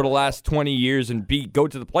Bengals for the last 20 years and go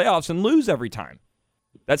to the playoffs and lose every time.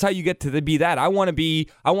 That's how you get to be that. I want to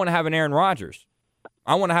have an Aaron Rodgers.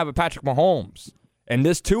 I want to have a Patrick Mahomes. And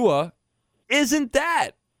this Tua isn't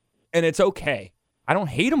that. And it's okay. I don't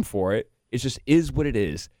hate him for it. It just is what it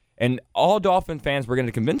is. And all Dolphin fans, we're going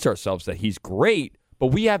to convince ourselves that he's great, but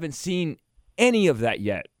we haven't seen any of that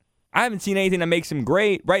yet. I haven't seen anything that makes him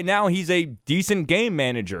great. Right now, he's a decent game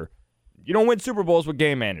manager. You don't win Super Bowls with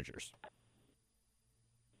game managers.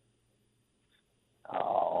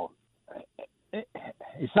 Oh,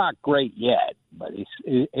 he's not great yet, but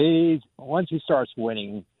he's once he starts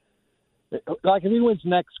winning, like if he wins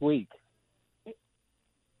next week,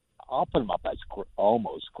 I'll put him up as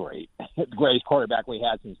almost great. The greatest quarterback we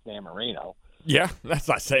had since Dan Marino. Yeah, that's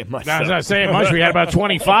not saying much. That's not saying much. We had about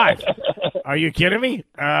 25. Are you kidding me?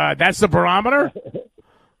 That's the barometer?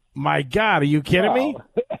 My God, are you kidding me?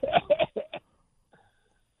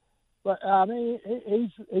 But, I mean,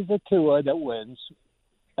 he's a Tua that wins.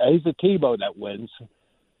 He's a Tebow that wins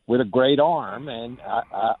with a great arm. And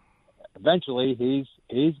eventually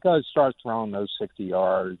he's going to start throwing those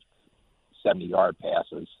 60-yard, 70-yard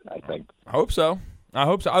passes, I think. I hope so.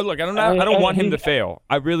 Look, I don't want him to fail.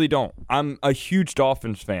 I really don't. I'm a huge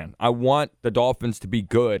Dolphins fan. I want the Dolphins to be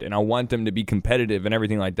good, and I want them to be competitive and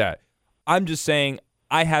everything like that. I'm just saying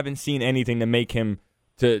I haven't seen anything to make him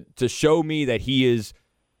to show me that he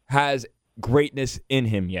has greatness in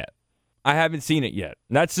him yet. I haven't seen it yet.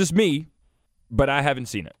 And that's just me, but I haven't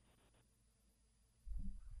seen it.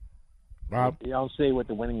 Rob? You don't see with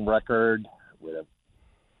the winning record with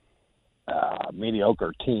a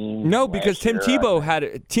mediocre team. No, because Tim Tebow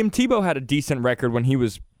had a decent record when he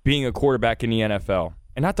was being a quarterback in the NFL,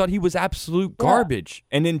 and I thought he was absolute garbage.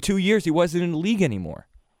 And in 2 years, he wasn't in the league anymore.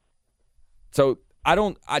 So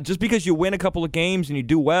just because you win a couple of games and you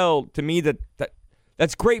do well, to me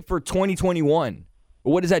that's great for 2021. But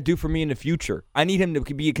what does that do for me in the future? I need him to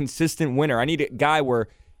be a consistent winner. I need a guy where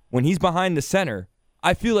when he's behind the center,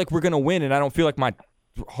 I feel like we're going to win, and I don't feel like my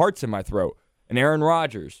heart's in my throat. And Aaron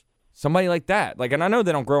Rodgers, somebody like that. And I know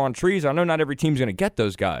they don't grow on trees. I know not every team's going to get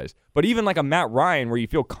those guys. But even like a Matt Ryan where you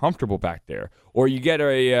feel comfortable back there, or you get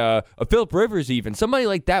a Phillip Rivers even, somebody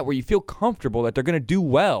like that where you feel comfortable that they're going to do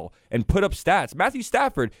well and put up stats. Matthew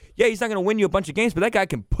Stafford, yeah, he's not going to win you a bunch of games, but that guy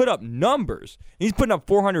can put up numbers. He's putting up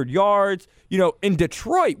 400 yards, in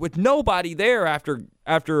Detroit with nobody there after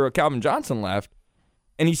Calvin Johnson left,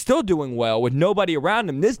 and he's still doing well with nobody around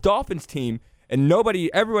him. This Dolphins team, and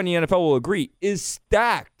everyone in the NFL will agree, is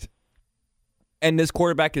stacked. And this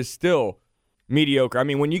quarterback is still mediocre. I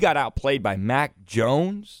mean, when you got outplayed by Mac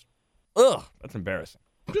Jones, that's embarrassing.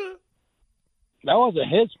 That wasn't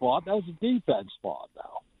his fault. That was a defense fault,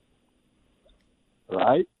 though.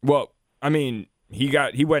 Right? Well, I mean,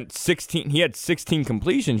 he went 16. He had 16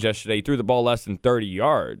 completions yesterday. He threw the ball less than 30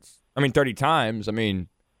 yards. 30 times. He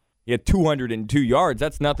had 202 yards.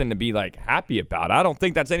 That's nothing to be happy about. I don't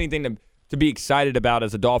think that's anything to be excited about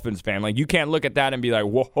as a Dolphins fan. You can't look at that and be like,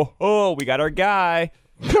 whoa, we got our guy.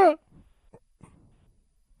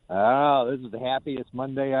 Oh, this is the happiest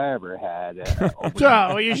Monday I ever had.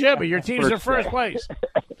 Well, you should be. Your team's in first place.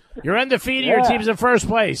 You're undefeated. Yeah. Your team's in first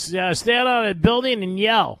place. Stand on a building and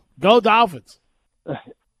yell, "Go Dolphins!"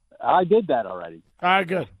 I did that already. All right,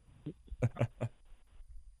 good.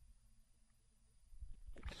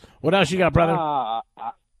 What else you got, brother?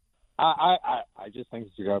 I just think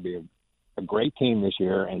it's going to be a great team this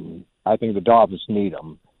year, and I think the Dolphins need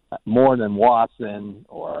them more than Watson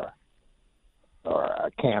or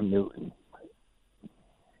Cam Newton.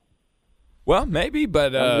 Well, maybe,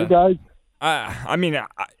 but you guys.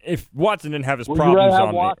 If Watson didn't have his Would problems, you rather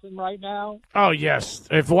have Watson right now? Oh yes,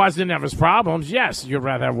 if Watson didn't have his problems, yes, you'd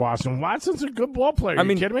rather have Watson. Watson's a good ball player.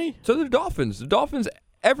 You kidding me? So the Dolphins. The Dolphins.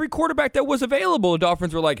 Every quarterback that was available, the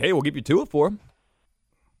Dolphins were like, "Hey, we'll give you Tua for him."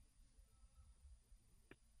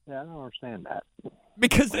 Yeah, I don't understand that.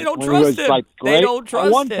 Because they don't trust him. They don't trust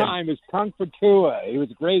him. One time, his tongue for Tua. He was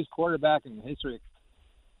the greatest quarterback in the history of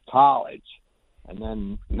college. And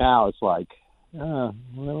then now it's like,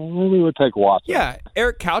 maybe we'll take Watson. Yeah,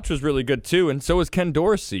 Eric Couch was really good too, and so was Ken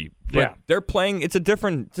Dorsey. But Yeah. they're playing. It's a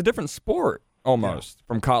different sport almost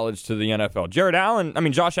from college to the NFL.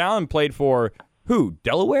 Josh Allen played for who?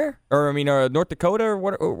 Delaware, or North Dakota, or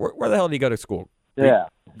what? Or where the hell did he go to school? Yeah.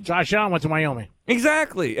 Josh Allen went to Wyoming.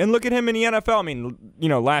 Exactly, and look at him in the NFL. I mean,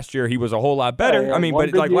 last year he was a whole lot better. Yeah,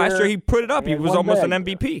 but like last year he put it up. He was almost an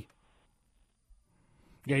MVP.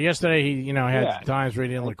 Yeah, yesterday he had times where he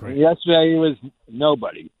didn't look great. Yesterday he was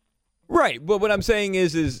nobody. Right, but what I'm saying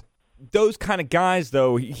is those kind of guys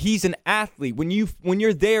though. He's an athlete. When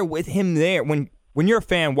you're there with him there, when you're a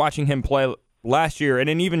fan watching him play last year and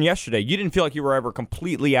then even yesterday, you didn't feel like you were ever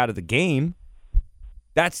completely out of the game.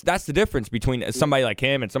 That's the difference between somebody like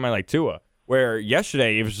him and somebody like Tua. Where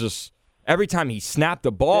yesterday it was just every time he snapped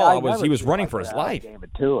the ball, he was running for his life. Game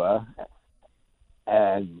of Tua,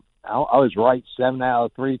 and I was right 7 out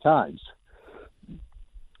of 3 times.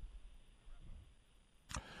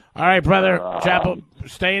 All right, brother. Chapel,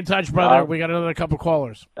 stay in touch, brother. We got another couple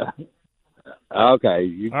callers. Okay.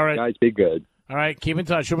 You All right. guys be good. All right, keep in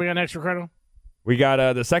touch. Who we got next, Ricardo? We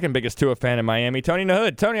got the second biggest Tua fan in Miami, Tony in the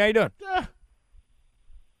Hood. Tony, how you doing?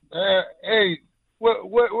 Hey,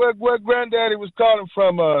 what granddaddy was calling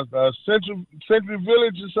from? Central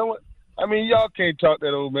Village or somewhere? I mean, y'all can't talk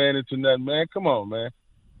that old man into nothing, man. Come on, man.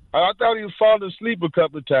 I thought he was falling asleep a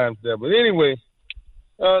couple of times there. But anyway,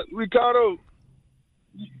 Ricardo,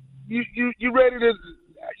 you ready to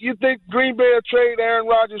 – you think Green Bay will trade Aaron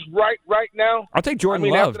Rodgers right now? I'll take Jordan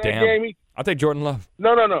Love, after that game, I'll take Jordan Love.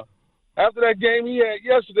 No. After that game he had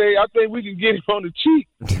yesterday, I think we can get him on the cheap.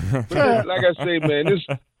 But like I say, man, this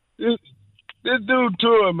dude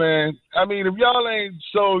Tua, man. I mean, if y'all ain't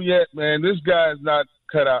sold yet, man, this guy's not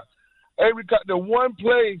cut out. The one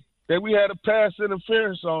play that we had a pass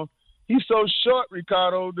interference on, he's so short,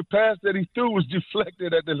 Ricardo. The pass that he threw was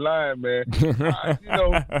deflected at the line, man.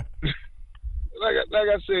 Like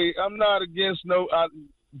I say, I'm not against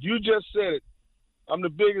you just said it. I'm the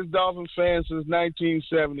biggest Dolphin fan since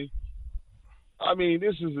 1970. I mean,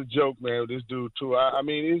 this is a joke, man, with this dude, too. I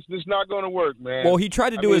mean, it's not going to work, man. Well, he tried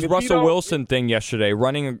to do his Russell Wilson thing yesterday,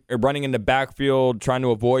 running in the backfield, trying to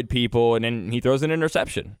avoid people, and then he throws an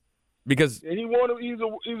interception. Because he's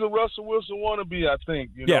a Russell Wilson wannabe, I think.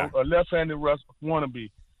 A left-handed Russell wannabe.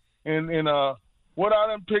 And what I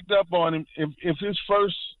done picked up on him, if his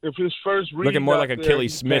first read looking more like there,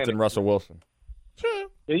 Achilles Smith than Russell Wilson.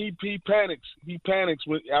 And he panics. He panics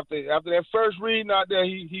after that first read out there.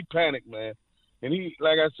 He panicked, man. And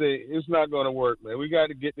like I say, it's not going to work, man. We got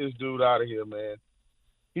to get this dude out of here, man.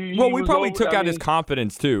 We probably took out his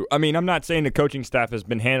confidence, too. I mean, I'm not saying the coaching staff has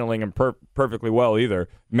been handling him perfectly well either,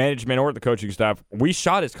 management or the coaching staff. We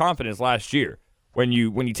shot his confidence last year. When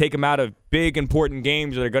you take him out of big, important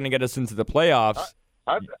games that are going to get us into the playoffs,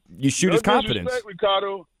 you shoot his confidence.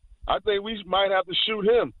 Ricardo, I think we might have to shoot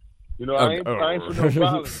him. I ain't for no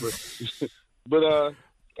violence. But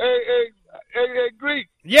hey, Greek.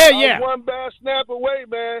 Yeah. I was one bad snap away,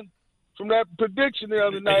 man, from that prediction the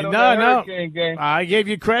other night on that Hurricane game. I gave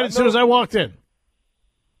you credit as soon as I walked in.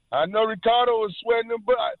 I know Ricardo was sweating him,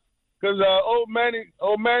 but because old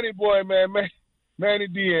Manny boy, man, Manny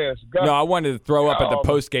Diaz. No, I wanted to throw up at the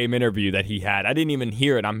post-game interview that he had. I didn't even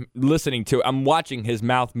hear it. I'm listening to it. I'm watching his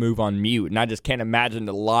mouth move on mute, and I just can't imagine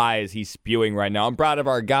the lies he's spewing right now. I'm proud of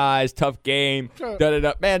our guys. Tough game.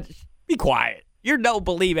 Da-da-da. Man, be quiet. You don't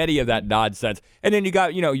believe any of that nonsense. And then you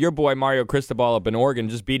got, your boy Mario Cristobal up in Oregon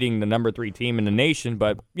just beating the number 3 team in the nation,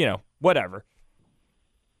 but, whatever.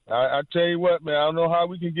 I tell you what, man, I don't know how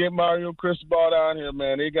we can get Mario Cristobal down here,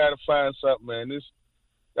 man. They got to find something, man.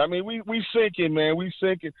 We sinking, man. We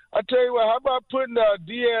sinking. I tell you what, how about putting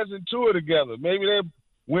Diaz and Tua together? Maybe they'll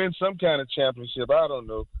win some kind of championship. I don't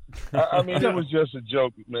know. I mean, it was just a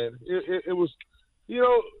joke, man. It was,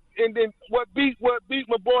 and then what beat my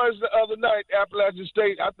boys the other night, Appalachian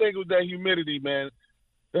State, I think it was that humidity, man.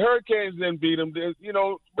 The Hurricanes didn't beat them,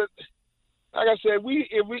 but like I said, if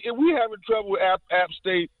we having trouble with App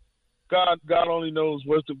State, God only knows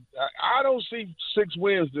what's the. I don't see 6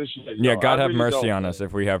 wins this year. Yeah, God have mercy on us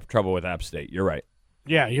if we have trouble with App State. You're right.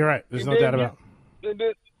 Yeah, you're right. There's no doubt about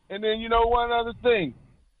it. And then one other thing.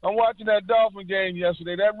 I'm watching that Dolphin game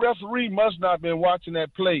yesterday. That referee must not have been watching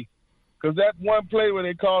that play. Because that one play where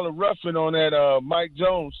they call a roughing on that Mike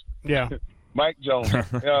Jones. Yeah. Mike Jones.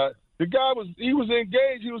 The guy was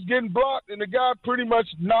engaged. He was getting blocked, and the guy pretty much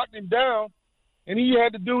knocked him down. And he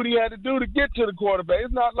had to do what he had to do to get to the quarterback.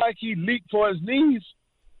 It's not like he leaped for his knees.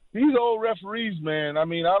 These old referees, man. I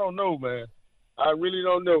mean, I don't know, man. I really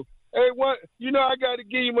don't know. Hey, I got to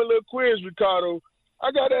give you my little quiz, Ricardo.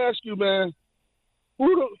 I got to ask you, man,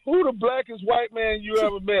 who the blackest white man you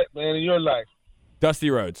ever met, man, in your life? Dusty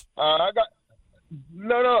Rhodes. I got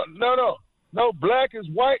no. Black is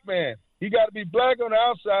white man. He got to be black on the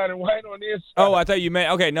outside and white on the inside. Oh, I thought you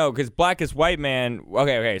meant because black is white man.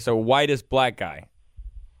 Okay. So white is black guy.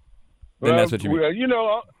 Then that's what you mean.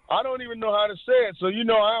 Well, I don't even know how to say it, so I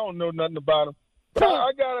don't know nothing about him. But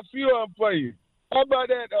I got a few of them for you. How about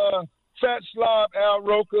that fat slob Al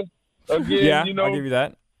Roker again? Yeah, I'll give you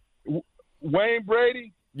that. Wayne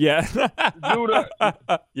Brady. Yeah. Dude,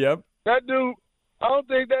 yep. That dude. I don't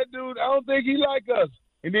think he like us.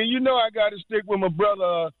 And then I got to stick with my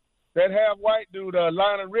brother, that half white dude,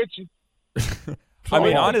 Lionel Richie. I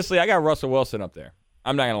mean, honestly, I got Russell Wilson up there.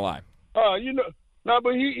 I'm not gonna lie.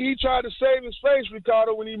 But he tried to save his face,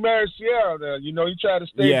 Ricardo, when he married Sierra. There, he tried to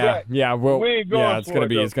stay black. Yeah. Well, we ain't going it's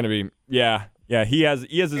gonna be. Yeah. He has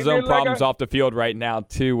his own problems off the field right now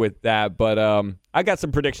too with that. But I got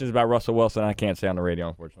some predictions about Russell Wilson. I can't say on the radio,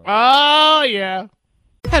 unfortunately. Oh yeah.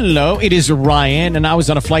 Hello, it is Ryan, and I was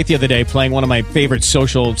on a flight the other day playing one of my favorite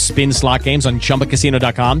social spin slot games on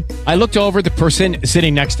ChumbaCasino.com. I looked over at the person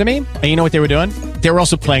sitting next to me, and you know what they were doing? They were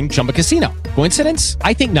also playing Chumba Casino. Coincidence?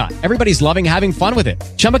 I think not. Everybody's loving having fun with it.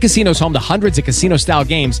 Chumba Casino is home to hundreds of casino-style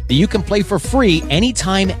games that you can play for free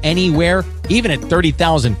anytime, anywhere, even at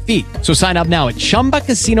 30,000 feet. So sign up now at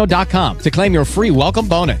ChumbaCasino.com to claim your free welcome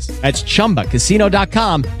bonus. That's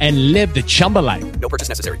ChumbaCasino.com and live the Chumba life. No purchase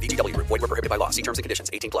necessary. VGW. Void where prohibited by law. See terms and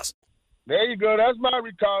conditions. 18+. There you go. That's my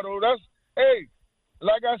Ricardo.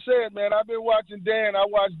 Like I said, man, I've been watching Dan. I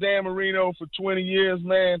watched Dan Marino for 20 years,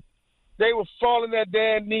 man. They were falling at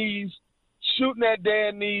Dan's knees, shooting at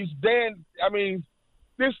Dan's knees. Dan, I mean,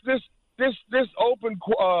 this open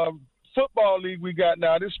football league we got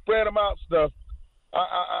now, this spread them out stuff,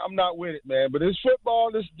 I'm not with it, man. But this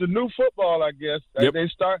football, the new football, I guess. Yep. They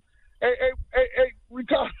start. Hey,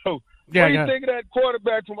 Ricardo, what do you think of that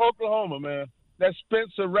quarterback from Oklahoma, man? That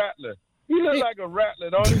Spencer Rattler. He look like a rattler,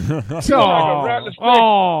 don't he? He look like a rattler.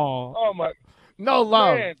 Oh my! No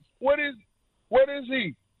love. Man, what is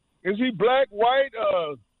he? Is he black, white,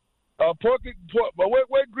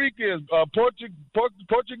 what Greek is?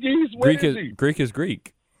 Portuguese? What is he? Greek is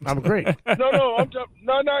Greek. I'm Greek. No,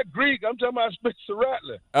 not Greek. I'm talking about Spencer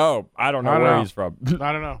Rattler. Oh, I don't know where he's from.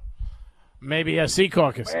 I don't know. Maybe a Sea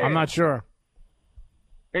Caucus. Man. I'm not sure.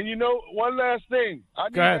 And one last thing. I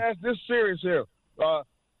need to ask this serious here.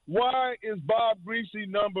 Why is Bob Greasy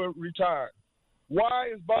number retired? Why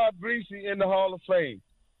is Bob Greasy in the Hall of Fame?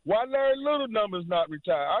 Why Larry Little number's not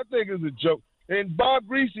retired? I think it's a joke. And Bob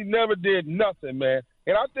Greasy never did nothing, man.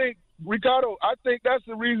 And I think, Ricardo, that's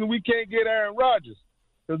the reason we can't get Aaron Rodgers.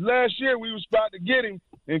 Because last year we was about to get him,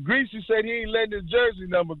 and Greasy said he ain't letting his jersey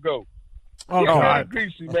number go. Oh, God.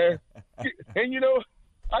 Greasy, man. And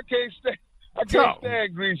I can't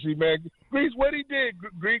stand Greasy, man. Greasy, what he did,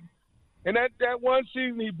 Greek. And that one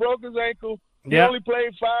season, he broke his ankle. He only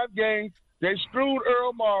played 5 games. They screwed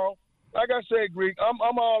Earl Morrall. Like I said, Greek, I'm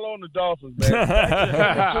all on the Dolphins,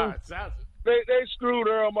 man. They screwed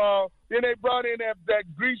Earl Morrall. Then they brought in that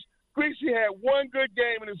Greasy. Greasy had one good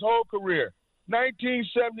game in his whole career.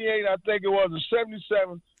 1978, I think it was, or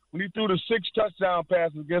 77, when he threw the 6 touchdown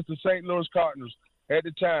passes against the St. Louis Cardinals at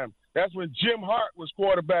the time. That's when Jim Hart was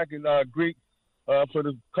quarterbacking Greek for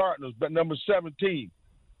the Cardinals, but number 17.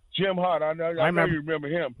 Jim Hart, I know you remember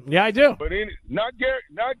him. Yeah, I do. But not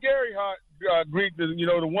Gary Hart, Greek, the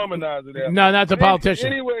womanizer there. No, not the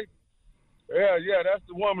politician. Anyway, yeah, that's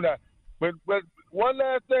the womanizer. But one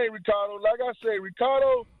last thing, Ricardo. Like I say,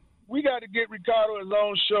 Ricardo, we got to get Ricardo his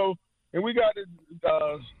own show, and we got to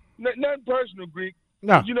nothing personal, Greek.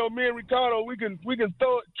 No. Me and Ricardo, we can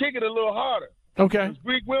kick it a little harder. Okay.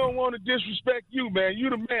 Greek, we don't want to disrespect you, man. You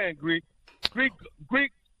the man, Greek. Greek.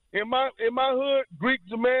 In my hood, Greek's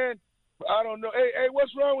the man. I don't know. Hey,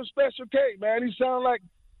 what's wrong with Special K, man? He sound like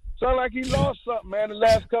he lost something, man, the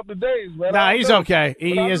last couple of days, man. Nah, he's okay.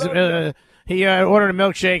 He ordered a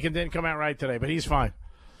milkshake and didn't come out right today, but he's fine.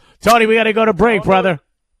 Tony, we got to go to break, brother.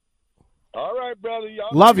 All right, brother. Y'all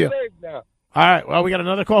love you. Safe now. All right. Well, we got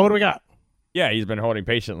another call. Who do we got? Yeah, he's been holding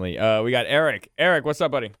patiently. We got Eric. Eric, what's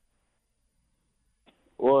up, buddy?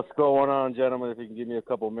 What's going on, gentlemen? If you can give me a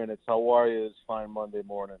couple minutes. How are you this fine Monday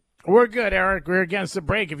morning? We're good, Eric. We're against the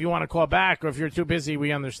break. If you want to call back or if you're too busy,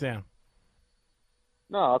 we understand.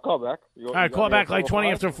 No, I'll call back. All right, call back like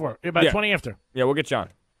 20 after 4. About 20 after. Yeah, we'll get you on.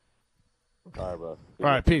 All right, bro. All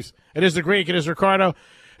right, peace. It is the Greek. It is Ricardo.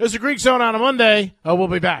 It's the Greek Zone on a Monday. We'll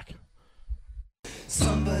be back.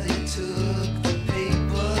 Somebody took the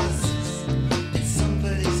papers, and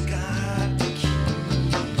somebody's got the key,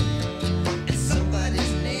 and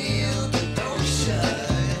somebody's nailed the door shut.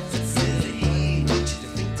 It says, hey, what you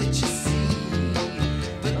think that you see?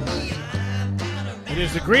 But me, I'm It is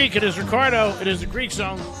is the Greek. It is Ricardo. It is the Greek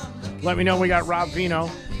song. Let me know we got Rob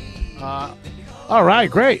Veno. All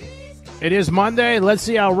right, great. It is Monday. Let's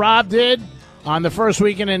see how Rob did on the first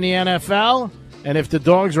weekend in the NFL and if the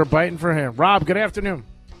dogs are biting for him. Rob, good afternoon.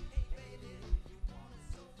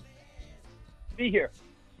 Be here.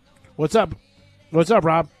 What's up? What's up,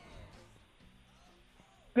 Rob?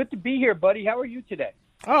 Good to be here, buddy. How are you today?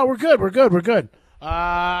 Oh, we're good. We're good.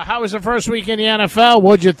 How was the first week in the NFL?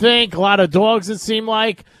 What'd you think? A lot of dogs, it seemed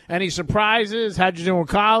like. Any surprises? How'd you do in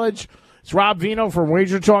college? It's Rob Veno from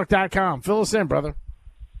WagerTalk.com. Fill us in, brother.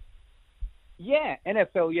 Yeah,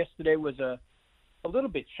 NFL yesterday was a little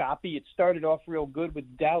bit choppy. It started off real good with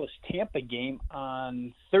the Dallas-Tampa game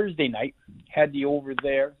on Thursday night. Had the over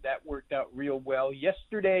there. That worked out real well.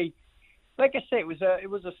 Yesterday, like I say, it was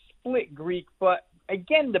a split Greek, but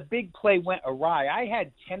again, the big play went awry. I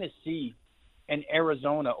had Tennessee and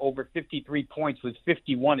Arizona over 53 points with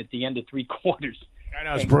 51 at the end of three quarters. I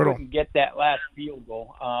know, it's brutal. Couldn't get that last field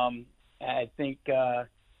goal. I think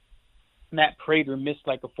Matt Prater missed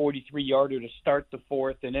like a 43-yarder to start the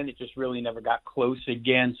fourth, and then it just really never got close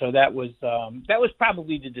again. So that was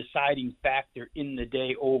probably the deciding factor in the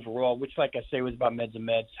day overall, which, like I say, was about meds and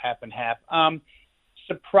meds, half and half.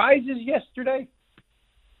 Surprises yesterday,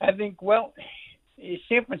 I think, well,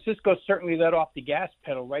 San Francisco certainly let off the gas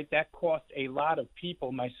pedal, right? That cost a lot of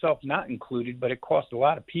people, myself not included, but it cost a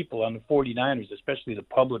lot of people on the 49ers, especially the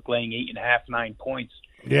public, laying 8.5, 9 points.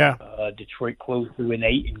 Yeah. Detroit closed to an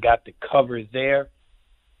 8 and got the cover there.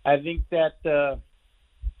 I think that the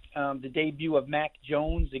debut of Mac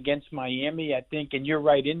Jones against Miami, I think, and you're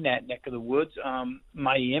right in that neck of the woods,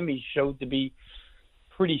 Miami showed to be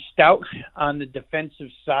pretty stout on the defensive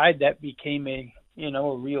side. That became a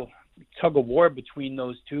real tug of war between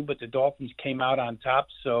those two, but the Dolphins came out on top.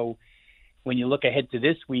 So when you look ahead to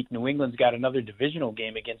this week, New England's got another divisional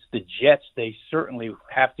game against the Jets. They certainly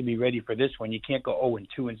have to be ready for this one. You can't go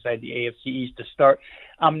 0-2 inside the AFC East to start.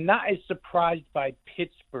 I'm not as surprised by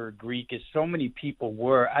Pittsburgh, Greek, as so many people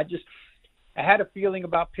were. I had a feeling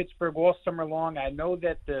about Pittsburgh all summer long. I know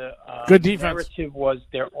that the good defense narrative was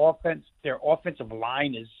their offensive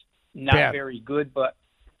line is not very good, but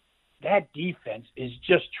that defense is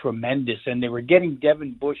just tremendous, and they were getting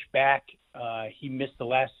Devin Bush back. He missed the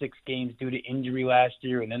last 6 games due to injury last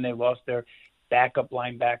year, and then they lost their backup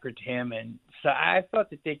linebacker to him. And so I thought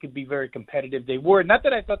that they could be very competitive. They were. Not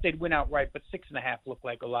that I thought they'd win outright, but 6.5 looked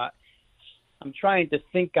like a lot. I'm trying to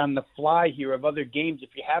think on the fly here of other games. If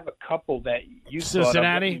you have a couple that you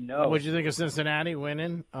Cincinnati, thought of, what'd you think of Cincinnati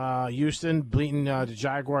winning? Houston beating the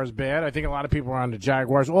Jaguars bad. I think a lot of people were on the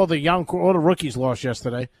Jaguars. All the rookies lost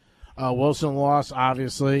yesterday. Wilson lost,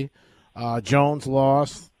 obviously. Jones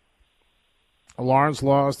lost. Lawrence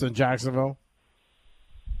lost in Jacksonville.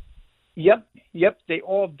 Yep, they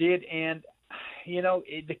all did. And,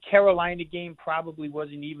 the Carolina game probably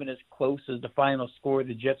wasn't even as close as the final score.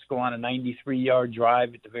 The Jets go on a 93-yard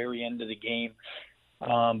drive at the very end of the game.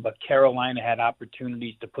 But Carolina had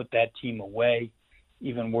opportunities to put that team away,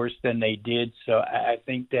 even worse than they did. So I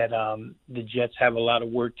think that the Jets have a lot of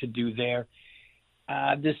work to do there.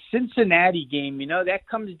 The Cincinnati game, that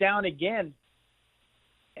comes down again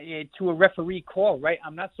to a referee call, right?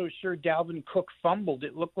 I'm not so sure Dalvin Cook fumbled.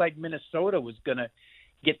 It looked like Minnesota was going to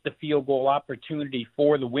get the field goal opportunity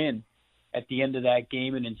for the win at the end of that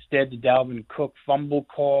game, and instead the Dalvin Cook fumble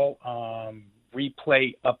call,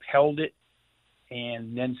 replay upheld it,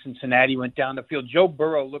 and then Cincinnati went down the field. Joe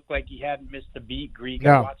Burrow looked like he hadn't missed a beat, Greek.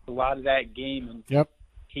 No. I watched a lot of that game, and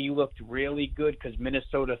he looked really good because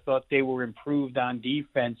Minnesota thought they were improved on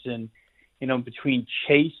defense. And, between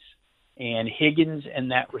Chase and Higgins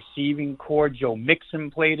and that receiving core, Joe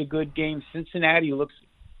Mixon played a good game. Cincinnati looks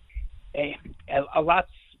a lot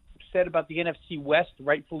said about the NFC West,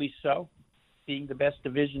 rightfully so, being the best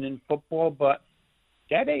division in football. But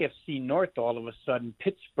that AFC North, all of a sudden,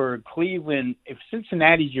 Pittsburgh, Cleveland, if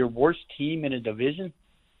Cincinnati's your worst team in a division,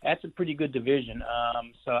 that's a pretty good division.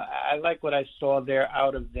 So I like what I saw there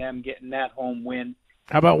out of them getting that home win.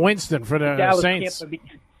 How about Winston for the Dallas Saints?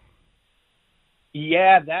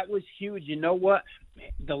 Yeah, that was huge. You know what?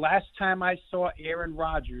 The last time I saw Aaron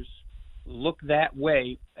Rodgers look that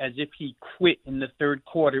way, as if he quit in the third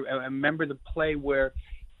quarter, I remember the play where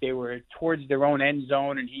they were towards their own end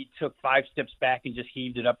zone and he took 5 steps back and just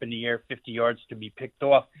heaved it up in the air 50 yards to be picked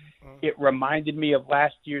off. It reminded me of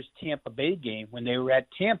last year's Tampa Bay game when they were at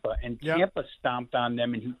Tampa, and Tampa stomped on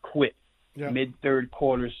them and he quit mid-third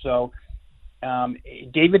quarter. So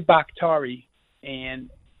David Bakhtiari, and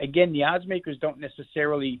again, the odds makers don't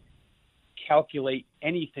necessarily calculate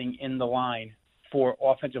anything in the line for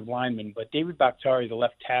offensive linemen, but David Bakhtiari, the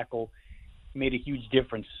left tackle, made a huge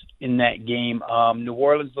difference in that game. New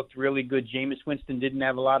Orleans looked really good. Jameis Winston didn't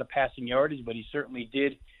have a lot of passing yardage, but he certainly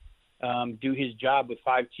did do his job with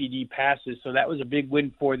 5 TD passes. So that was a big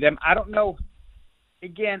win for them. I don't know.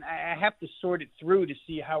 Again, I have to sort it through to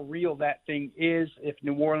see how real that thing is, if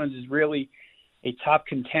New Orleans is really a top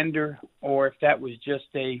contender or if that was just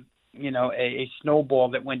a snowball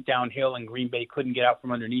that went downhill and Green Bay couldn't get out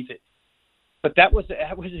from underneath it. But that was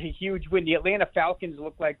a huge win. The Atlanta Falcons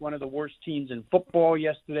looked like one of the worst teams in football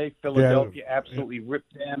yesterday. Philadelphia absolutely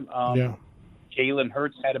ripped them. Jalen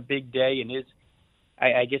Hurts had a big day, and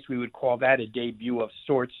I guess we would call that a debut of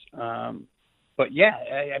sorts. But yeah,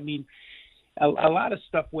 I mean, a lot of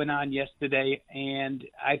stuff went on yesterday, and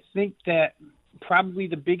I think that probably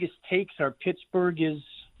the biggest takes are Pittsburgh is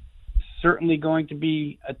certainly going to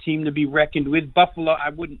be a team to be reckoned with. Buffalo, I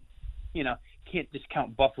wouldn't, can't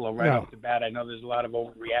discount Buffalo right off the bat. I know there's a lot of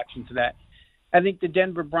overreaction to that. I think the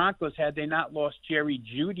Denver Broncos, had they not lost Jerry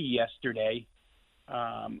Jeudy yesterday,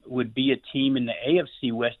 would be a team in the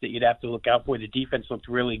AFC West that you'd have to look out for. The defense looked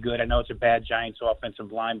really good. I know it's a bad Giants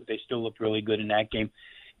offensive line, but they still looked really good in that game.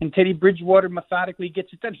 And Teddy Bridgewater methodically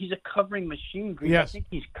gets it done. He's a covering machine. Yes. I think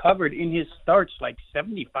he's covered in his starts like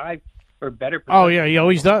 75 or better. Oh, yeah, he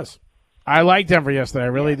always does. I liked Denver yesterday. I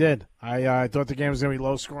really did. I thought the game was going to be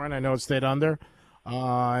low scoring. I know it stayed under.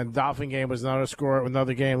 And Dolphin game was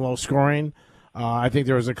another game low scoring. I think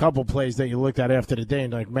there was a couple plays that you looked at after the day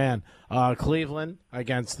and like, man, Cleveland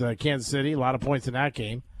against Kansas City, a lot of points in that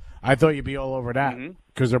game. I thought you'd be all over that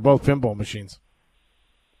because they're both pinball machines.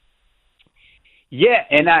 Yeah,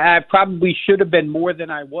 and I probably should have been more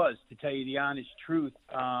than I was, to tell you the honest truth.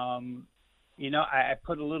 I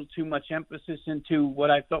put a little too much emphasis into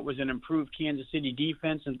what I thought was an improved Kansas City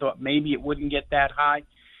defense and thought maybe it wouldn't get that high.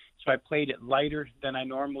 So I played it lighter than I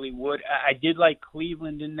normally would. I did like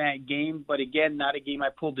Cleveland in that game, but again, not a game I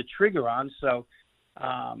pulled the trigger on. So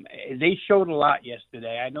they showed a lot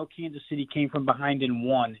yesterday. I know Kansas City came from behind and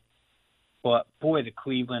won, but boy, the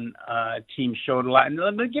Cleveland team showed a lot. And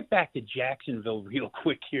let me get back to Jacksonville real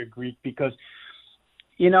quick here, Greek, because,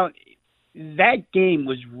 that game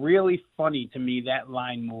was really funny to me, that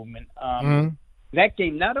line movement. That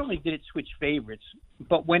game, not only did it switch favorites,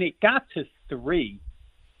 but when it got to 3,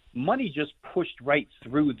 money just pushed right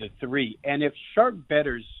through the 3. And if sharp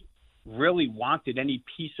bettors really wanted any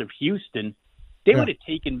piece of Houston, they would have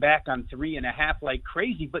taken back on 3.5 like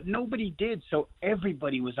crazy, but nobody did. So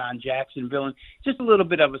everybody was on Jacksonville. And just a little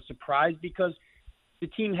bit of a surprise because the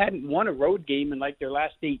team hadn't won a road game in like their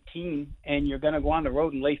last 18, and you're going to go on the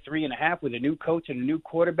road and lay 3.5 with a new coach and a new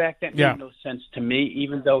quarterback. That made no sense to me,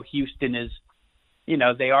 even though Houston is,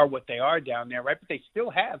 they are what they are down there, right? But they still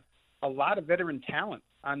have a lot of veteran talent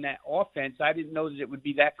on that offense. I didn't know that it would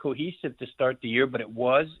be that cohesive to start the year, but it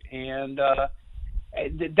was. And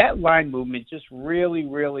that line movement just really,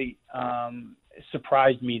 really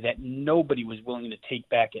surprised me that nobody was willing to take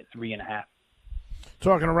back at 3.5.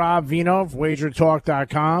 Talking to Rob Veno of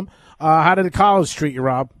WagerTalk.com. How did the college treat you,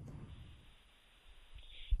 Rob?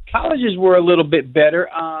 Colleges were a little bit better.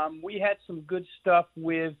 We had some good stuff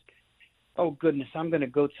with, oh, goodness, I'm going to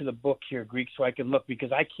go to the book here, Greek, so I can look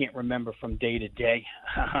because I can't remember from day to day.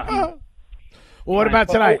 Well, what about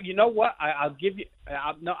tonight? You know what? I'll give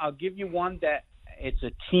you one that it's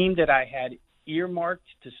a team that I had earmarked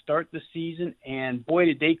to start the season, and boy,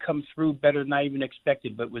 did they come through better than I even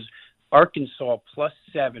expected. But it was Arkansas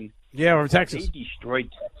 +7. Yeah, or Texas. They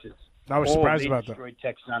destroyed Texas. I was surprised about that. They destroyed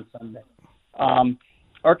Texas on Sunday.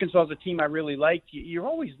 Arkansas is a team I really liked. You're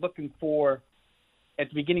always looking for, at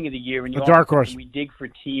the beginning of the year, and a dark horse. We dig for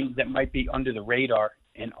teams that might be under the radar.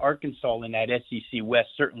 And Arkansas in that SEC West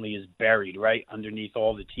certainly is buried right underneath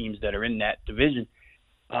all the teams that are in that division.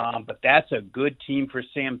 But that's a good team for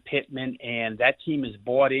Sam Pittman, and that team is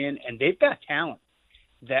bought in, and they've got talent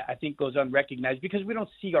that I think goes unrecognized because we don't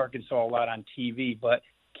see Arkansas a lot on TV. But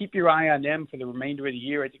keep your eye on them for the remainder of the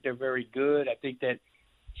year. I think they're very good. I think that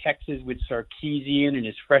Texas with Sarkisian and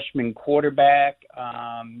his freshman quarterback,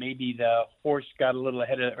 maybe the cart got a little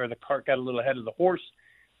ahead of the horse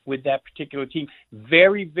with that particular team.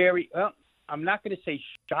 Very, very, I'm not going to say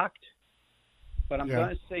shocked, but I'm going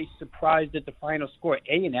to say surprised at the final score.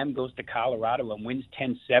 A&M goes to Colorado and wins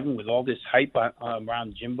 10-7 with all this hype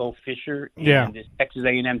around Jimbo Fisher and this Texas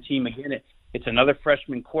A&M team. Again, it's another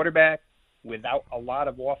freshman quarterback without a lot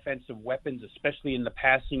of offensive weapons, especially in the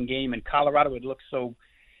passing game. And Colorado had looked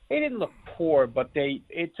they didn't look poor, but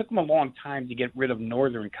it took them a long time to get rid of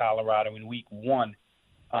Northern Colorado in week 1.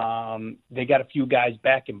 They got a few guys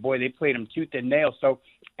back, and boy, they played them tooth and nail. So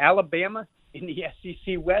Alabama in the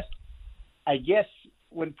SEC West, I guess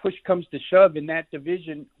when push comes to shove in that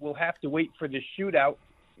division, we'll have to wait for the shootout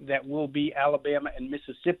that will be Alabama and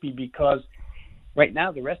Mississippi, because right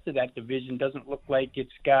now the rest of that division doesn't look like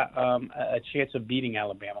it's got a chance of beating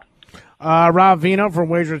Alabama. Rob Veno from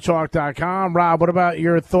WagerTalk.com. Rob, what about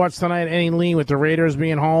your thoughts tonight? Any lean with the Raiders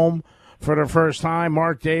being home for the first time?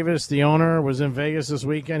 Mark Davis, the owner, was in Vegas this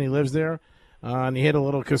weekend. He lives there, and he hit a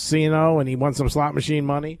little casino, and he won some slot machine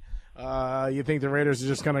money. You think the Raiders are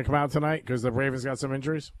just going to come out tonight because the Ravens got some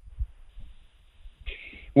injuries?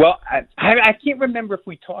 Well, I can't remember if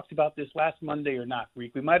we talked about this last Monday or not,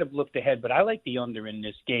 Greek. We might have looked ahead, but I like the under in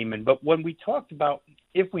this game. But when we talked about,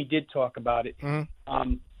 if we did talk about it,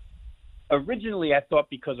 originally I thought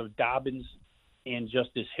because of Dobbins and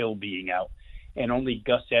Justice Hill being out, and only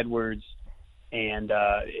Gus Edwards and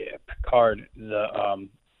Picard, the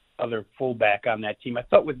other fullback on that team, I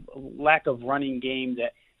thought with lack of running game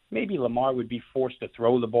that maybe Lamar would be forced to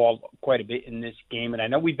throw the ball quite a bit in this game. And I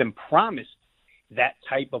know we've been promised that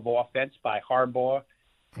type of offense by Harbaugh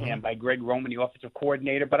and by Greg Roman, the offensive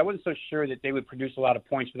coordinator, but I wasn't so sure that they would produce a lot of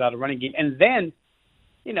points without a running game. And then,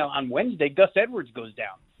 on Wednesday, Gus Edwards goes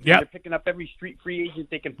down. Yeah, they're picking up every street free agent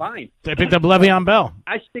they can find. They picked up Le'Veon Bell.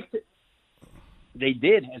 They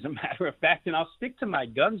did, as a matter of fact, and I'll stick to my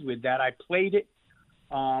guns with that. I played it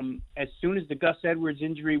as soon as the Gus Edwards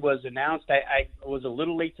injury was announced. I was a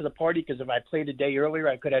little late to the party because if I played a day earlier,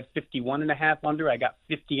 I could have 51.5 under. I got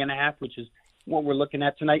 50.5, which is what we're looking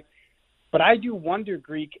at tonight. But I do wonder,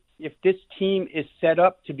 Greek, if this team is set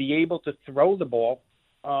up to be able to throw the ball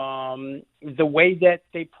the way that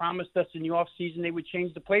they promised us in the offseason they would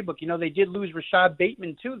change the playbook. They did lose Rashad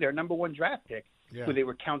Bateman, too, their number one draft pick, who they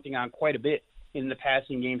were counting on quite a bit in the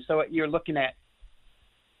passing game. So you're looking at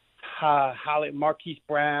Marquise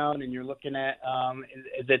Brown, and you're looking at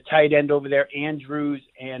the tight end over there, Andrews,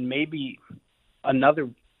 and maybe another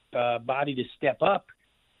body to step up.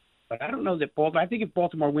 But I don't know that Baltimore – I think if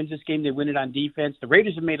Baltimore wins this game, they win it on defense. The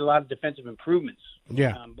Raiders have made a lot of defensive improvements.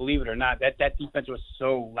 Yeah. Believe it or not. That defense was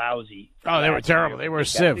so lousy. Oh, they were terrible. They were a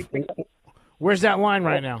sieve. Where's that line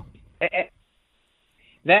right now?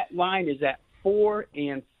 That line is at 4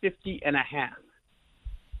 and 50.5.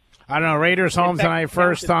 I don't know. Raiders home tonight,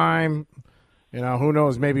 first time. Who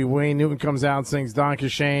knows? Maybe Wayne Newton comes out and sings Donkey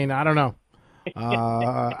Shane. I don't know.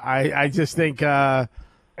 I just think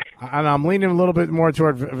I'm leaning a little bit more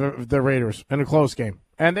toward the Raiders in a close game.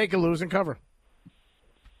 And they could lose and cover.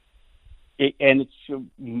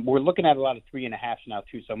 We're looking at a lot of 3.5 now,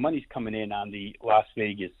 too. So money's coming in on the Las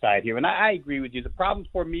Vegas side here. And I agree with you. The problem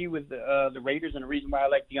for me with the Raiders, and the reason why I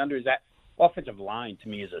like the under, is that offensive line to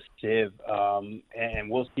me is a sieve, and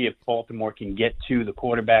we'll see if Baltimore can get to the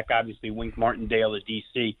quarterback. Obviously, Wink Martindale, the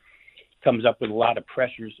DC, comes up with a lot of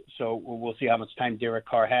pressures, so we'll see how much time Derek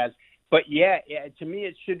Carr has. But, yeah, to me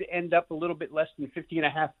it should end up a little bit less than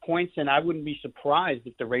 50.5 points, and I wouldn't be surprised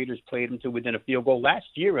if the Raiders played them to within a field goal. Last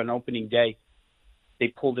year on opening day, they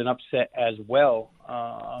pulled an upset as well.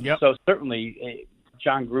 So certainly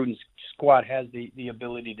John Gruden's squad has the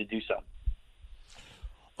ability to do so.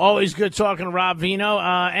 Always good talking to Rob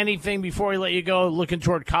Veno. Anything before we let you go looking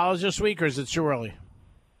toward college this week, or is it too early?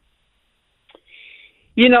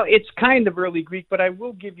 It's kind of early, Greek, but I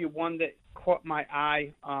will give you one that caught my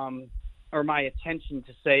eye or my attention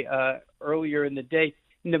to say earlier in the day.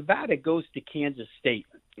 Nevada goes to Kansas State.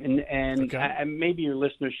 And maybe your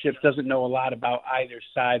listenership doesn't know a lot about either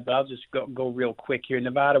side, but I'll just go real quick here.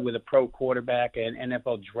 Nevada with a pro quarterback and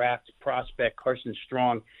NFL draft prospect, Carson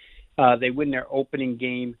Strong. They win their opening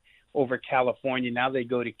game over California. Now they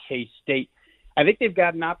go to K-State. I think they've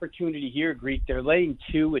got an opportunity here, Greek. They're laying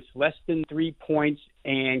 2. It's less than 3 points,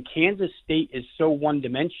 and Kansas State is so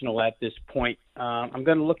one-dimensional at this point. I'm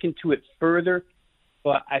going to look into it further,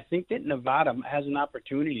 but I think that Nevada has an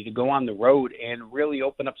opportunity to go on the road and really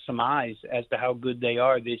open up some eyes as to how good they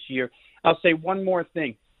are this year. I'll say one more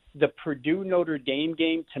thing. The Purdue-Notre Dame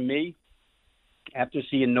game, to me, after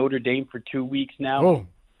seeing Notre Dame for 2 weeks now,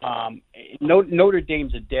 Notre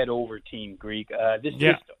Dame's a dead-over team, Greek. This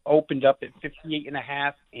just opened up at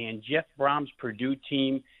 58.5, and Jeff Brom's Purdue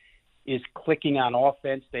team is clicking on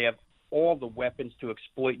offense. They have all the weapons to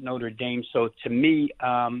exploit Notre Dame. So, to me,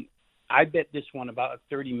 I bet this one about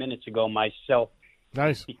 30 minutes ago myself.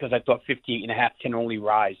 Nice. Because I thought 58.5 can only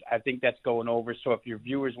rise. I think that's going over. So if your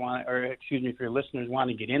viewers want, if your listeners want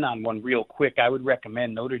to get in on one real quick, I would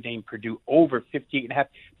recommend Notre Dame Purdue over 58.5.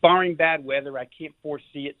 Barring bad weather, I can't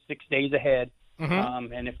foresee it 6 days ahead.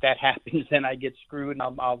 And if that happens, then I get screwed and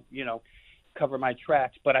I'll cover my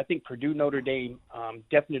tracks. But I think Purdue Notre Dame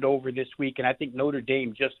definite over this week, and I think Notre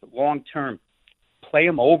Dame just long term play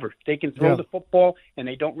them over. They can throw the football, and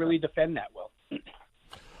they don't really defend that well.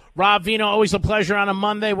 Rob Veno, always a pleasure on a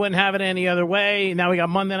Monday. Wouldn't have it any other way. Now we got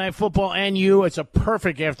Monday Night Football and you. It's a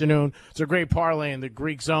perfect afternoon. It's a great parlay in the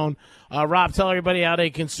Greek zone. Rob, tell everybody how they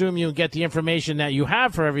consume you and get the information that you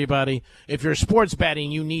have for everybody. If you're sports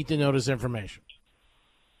betting, you need to know this information.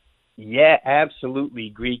 Yeah, absolutely,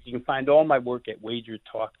 Greek. You can find all my work at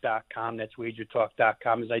wagertalk.com. That's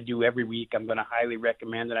wagertalk.com. As I do every week, I'm going to highly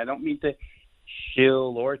recommend it. I don't mean to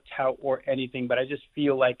shill or tout or anything, but I just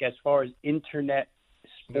feel like as far as internet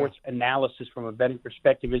sports analysis from a betting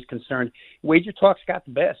perspective is concerned, Wager Talk's got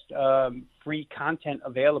the best free content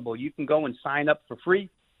available. You can go and sign up for free,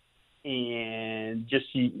 and just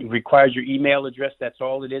it requires your email address. That's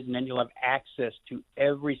all it is, and then you'll have access to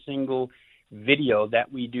every single video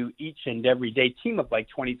that we do each and every day. Team of like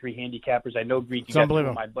 23 handicappers. I know, Greek, you got some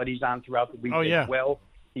of my buddies on throughout the week as well.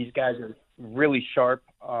 These guys are really sharp.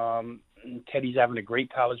 Teddy's having a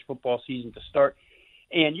great college football season to start,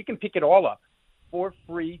 and you can pick it all up for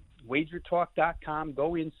free, wagertalk.com.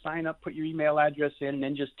 Go in, sign up, put your email address in, and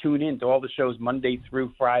then just tune in to all the shows Monday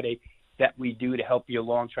through Friday that we do to help you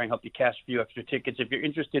along, try and help you cash a few extra tickets. If you're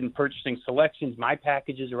interested in purchasing selections, my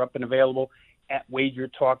packages are up and available at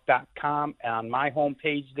wagertalk.com on my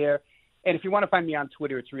homepage there. And if you want to find me on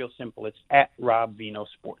Twitter, it's real simple. It's at Rob Veno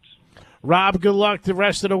Sports. Rob, good luck the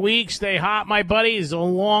rest of the week. Stay hot, my buddy. It's a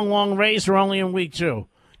long, long race. We're only in week 2.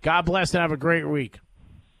 God bless and have a great week.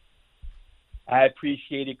 I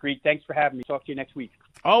appreciate it, Greek. Thanks for having me. Talk to you next week.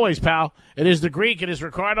 Always, pal. It is the Greek. It is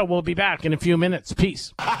Ricardo. We'll be back in a few minutes.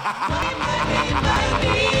 Peace.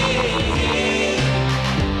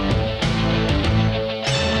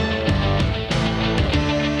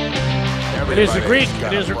 It is the Greek.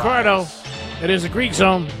 It is Ricardo. It is the Greek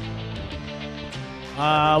zone.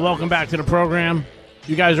 Welcome back to the program.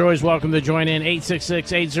 You guys are always welcome to join in.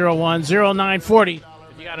 866-801-0940. If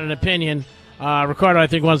you got an opinion. Ricardo, I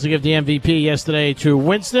think, wants to give the MVP yesterday to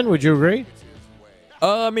Winston. Would you agree?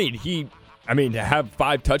 To have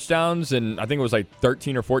 5 touchdowns and I think it was like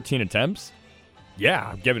 13 or 14 attempts. Yeah,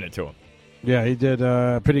 I'm giving it to him. Yeah, he did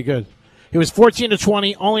pretty good. He was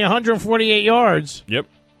 14-20, only 148 yards. Yep.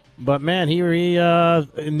 But, man, he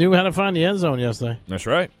knew how to find the end zone yesterday. That's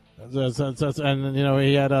right. And, he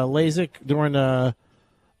had LASIK during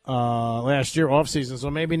last year offseason,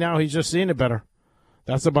 so maybe now he's just seeing it better.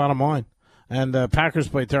 That's the bottom line. And the Packers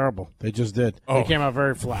played terrible. They just did. They came out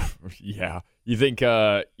very flat. Yeah. You think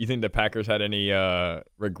the Packers had any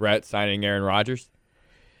regret signing Aaron Rodgers?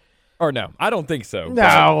 Or no? I don't think so.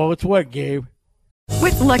 No, it's what, Gabe?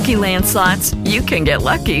 With Lucky Land Slots, you can get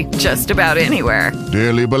lucky just about anywhere.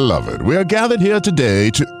 Dearly beloved, we are gathered here today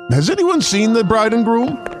to... Has anyone seen the bride and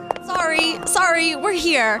groom? Sorry, we're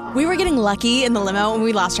here. We were getting lucky in the limo and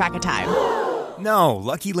we lost track of time. No,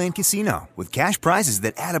 Lucky Land Casino, with cash prizes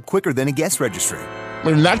that add up quicker than a guest registry.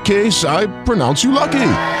 In that case, I pronounce you lucky.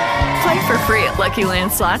 Play for free at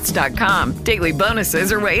LuckyLandSlots.com. Daily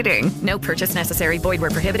bonuses are waiting. No purchase necessary. Void where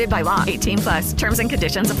prohibited by law. 18+. Terms and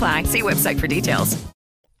conditions apply. See website for details.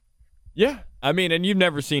 Yeah, and you've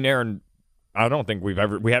never seen Aaron. I don't think we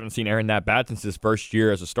haven't seen Aaron that bad since his first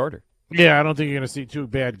year as a starter. Yeah, I don't think you're going to see 2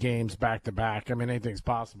 bad games back to back. Anything's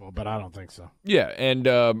possible, but I don't think so. Yeah, and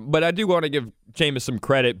but I do want to give Jameis some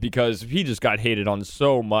credit because he just got hated on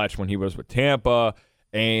so much when he was with Tampa,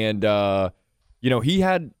 and he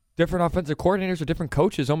had different offensive coordinators or different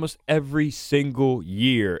coaches almost every single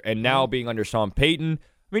year, and now being under Sean Payton.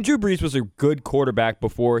 Drew Brees was a good quarterback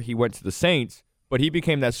before he went to the Saints, but he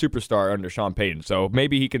became that superstar under Sean Payton. So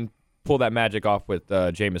maybe he can pull that magic off with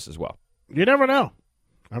Jameis as well. You never know.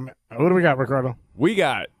 Who do we got, Ricardo? We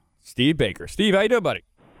got Steve Baker. Steve, how you doing, buddy?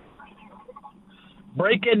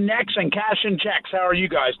 Breaking necks and cashing checks. How are you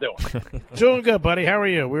guys doing? Doing good, buddy. How are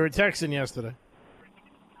you? We were texting yesterday.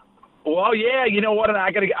 Well, yeah, you know what? And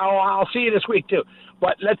I'll see you this week too.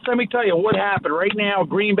 But let me tell you what happened right now.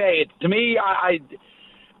 Green Bay. To me,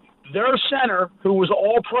 their center, who was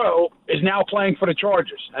All-Pro, is now playing for the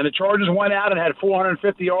Chargers, and the Chargers went out and had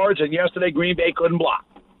 450 yards. And yesterday, Green Bay couldn't block.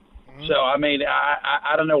 So, I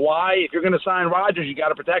don't know why. If you're going to sign Rodgers, you got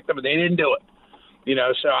to protect him, but they didn't do it.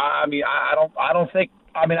 So, I think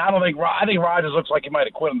Rodgers looks like he might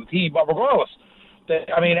have quit on the team, but regardless,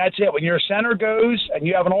 that's it. When your center goes and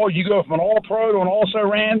you go from an All-Pro to an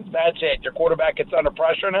also-ran, that's it. Your quarterback gets under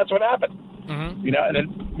pressure, and that's what happened. Mm-hmm. And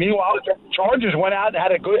then meanwhile, the Chargers went out and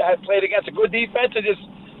had played against a good defense and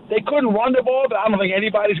they couldn't run the ball, but I don't think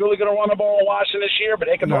anybody's really going to run the ball in Washington this year, but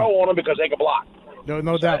they can throw on them because they can block.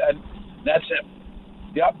 No doubt. That's it.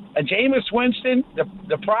 Yep. And Jameis Winston,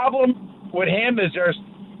 the problem with him is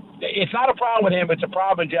it's not a problem with him, it's a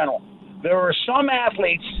problem in general. There are some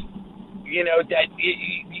athletes, that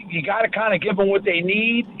you got to kind of give them what they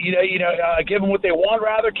need. Give them what they want.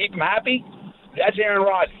 Rather, keep them happy. That's Aaron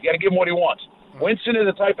Rodgers. You got to give him what he wants. Winston is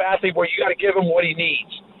the type of athlete where you got to give him what he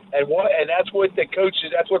needs, and that's what the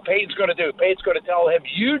coaches. That's what Peyton's going to do. Peyton's going to tell him,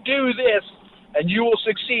 "You do this, and you will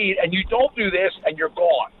succeed, and you don't do this, and you're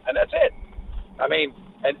gone." And that's it. I mean,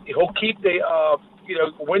 and he'll keep the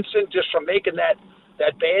Winston just from making that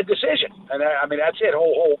bad decision. And I mean, that's it.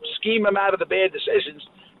 He'll scheme him out of the bad decisions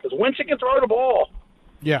because Winston can throw the ball.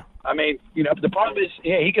 Yeah. I mean, the problem is,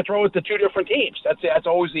 he can throw it to two different teams. That's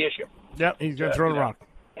always the issue. Yep, he's going to throw the rock.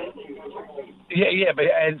 Yeah,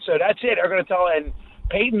 and so that's it. They're going to tell, and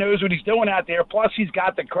Peyton knows what he's doing out there. Plus, he's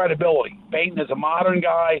got the credibility. Peyton is a modern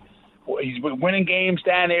guy. He's winning games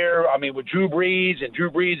down there. I mean, with Drew Brees, and Drew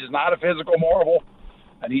Brees is not a physical marvel,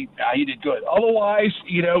 and he did good. Otherwise,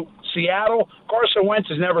 Seattle, Carson Wentz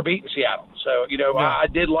has never beaten Seattle. So, I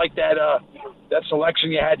did like that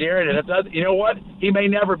selection you had there. And you know what? He may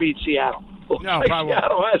never beat Seattle. No, probably.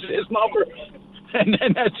 Seattle has his number, and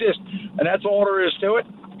that's all there is to it.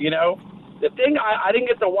 The thing, I didn't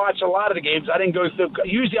get to watch a lot of the games. I didn't go through.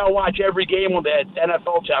 Usually I'll watch every game on the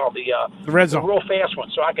NFL channel, the Red Zone, the real fast one,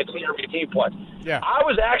 so I could see every team play. Yeah. I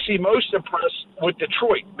was actually most impressed with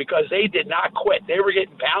Detroit because they did not quit. They were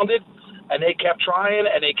getting pounded, and they kept trying,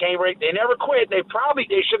 and they came right. They never quit. They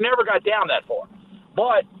should never got down that far.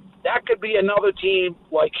 But that could be another team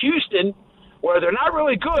like Houston, where they're not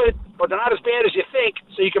really good, but they're not as bad as you think,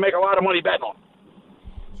 so you can make a lot of money betting on them.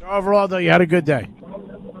 So overall, though, you had a good day.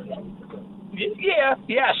 Yeah,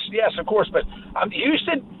 yes, of course. But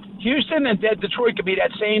Houston and Detroit could be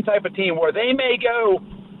that same type of team where they may go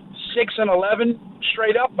 6-11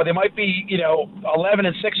 straight up, but they might be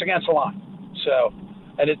 11-6 against the line. So,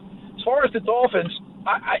 and as far as the Dolphins,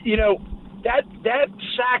 that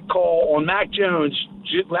sack call on Mac Jones,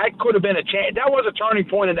 that could have been a chance. That was a turning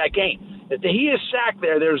point in that game. If he is sacked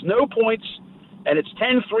there's no points, and it's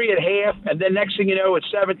 10-3 at half, and then next thing you know, it's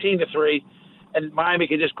 17-3. And Miami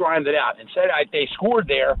can just grind it out. Instead, they scored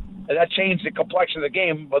there, and that changed the complexion of the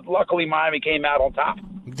game. But luckily, Miami came out on top.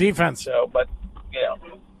 Defense. So, but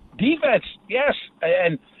defense, yes,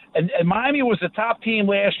 and Miami was the top team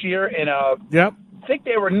last year. And yep, I think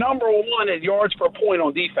they were number one in yards per point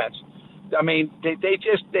on defense. I mean,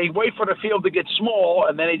 they wait for the field to get small,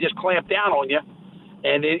 and then they just clamp down on you.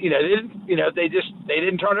 And they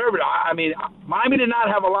didn't turn it over. I mean, Miami did not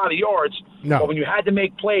have a lot of yards, but when you had to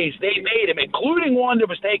make plays, they made them, including one that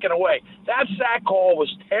was taken away. That sack call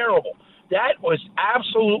was terrible. That was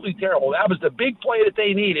absolutely terrible. That was the big play that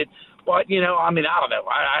they needed. But I don't know. I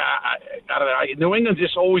don't know. New England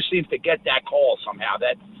just always seems to get that call somehow.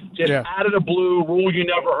 That just out of the blue, rule you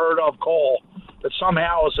never heard of call that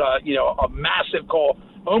somehow is a massive call.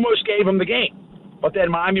 Almost gave them the game. But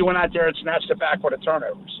then Miami went out there and snatched it back with a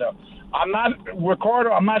turnover. So I'm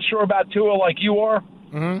not sure about Tua like you are.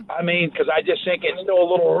 Mm-hmm. I mean, because I just think it's still a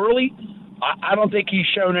little early. I don't think he's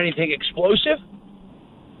shown anything explosive.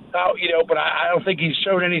 But I don't think he's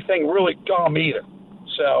shown anything really dumb either.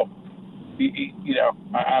 So,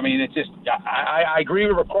 I mean, it's just I agree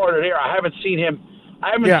with Ricardo there. I haven't seen him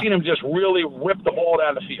just really whip the ball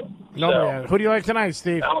down the field. No, man. Who do you like tonight,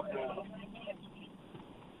 Steve?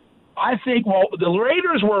 I think, the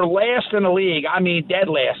Raiders were last in the league, dead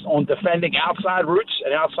last, on defending outside routes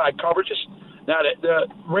and outside coverages. Now, the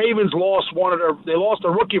Ravens lost they lost a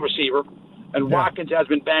rookie receiver, and Watkins has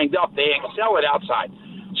been banged up. They excel it outside.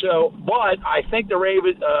 So, but I think the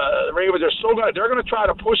Ravens are they're going to try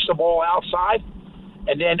to push the ball outside.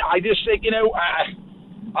 And then I just think,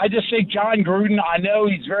 I just think John Gruden, I know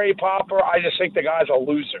he's very popular. I just think the guy's a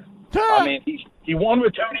loser. I mean, he won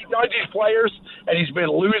with Tony Dungy's players, and he's been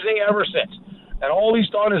losing ever since. And all he's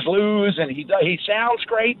done is lose, and he sounds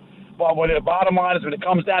great, but when the bottom line is when it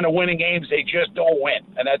comes down to winning games, they just don't win.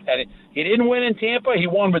 And he didn't win in Tampa. He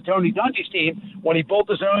won with Tony Dungy's team. When he built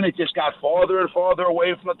his own, it just got farther and farther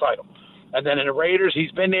away from the title. And then in the Raiders,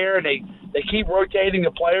 he's been there, and they keep rotating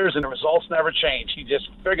the players, and the results never change. He just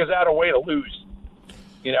figures out a way to lose.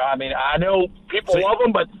 I know people love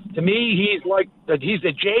him, but to me, he's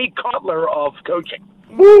the Jay Cutler of coaching.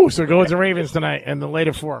 Woo! So go with the Ravens tonight and the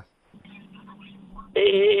later 4.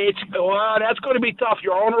 That's going to be tough.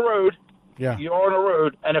 You're on the road. Yeah. You're on the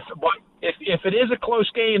road, and if it is a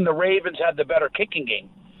close game, the Ravens have the better kicking game.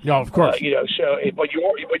 Yeah, of course. But you're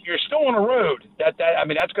still on the road. That's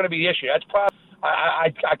going to be the issue. That's probably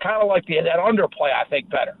I kind of like that underplay. I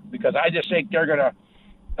think better because I just think they're going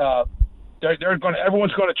to.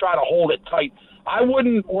 Everyone's going to try to hold it tight. I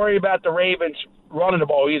wouldn't worry about the Ravens running the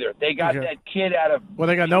ball either. They got that kid out of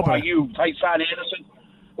they got nobody. Tyson Anderson.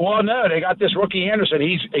 Well, no, they got this rookie Anderson.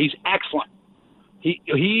 He's excellent.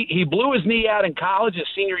 He blew his knee out in college his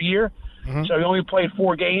senior year, so he only played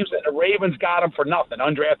 4 games, and the Ravens got him for nothing,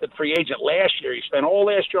 undrafted free agent last year. He spent all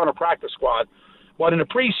last year on a practice squad. But in the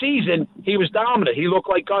preseason, he was dominant. He looked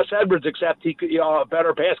like Gus Edwards, except he could a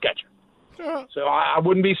better pass catcher. So I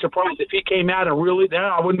wouldn't be surprised if he came out and really –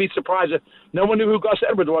 I wouldn't be surprised if – no one knew who Gus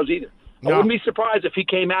Edwards was either. I wouldn't be surprised if he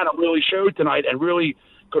came out and really showed tonight and really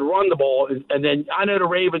could run the ball. And then I know the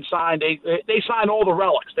Ravens signed – they signed all the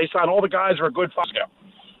relics. They signed all the guys who are good Fusco.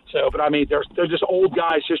 So, but, I mean, they're just old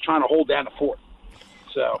guys just trying to hold down the fort.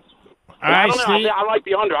 So, I don't know. I like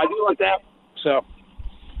the under. I do like that. So –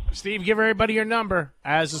 Steve, give everybody your number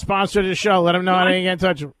as a sponsor of the show. Let them know how they can get in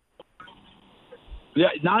touch. Yeah,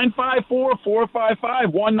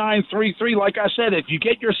 954-455-1933. Like I said, if you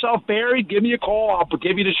get yourself buried, give me a call. I'll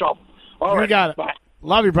give you the shovel. All right. You got it. Bye.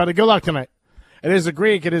 Love you, brother. Good luck tonight. It is a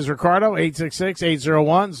Greek. It is Ricardo,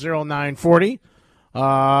 866-801-0940.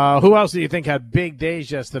 Who else do you think had big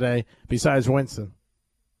days yesterday besides Winston?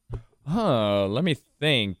 Let me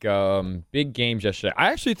think. Big games yesterday.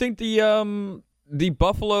 I actually think the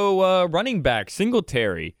Buffalo running back,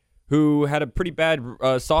 Singletary, who had a pretty bad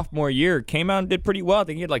sophomore year, came out and did pretty well. I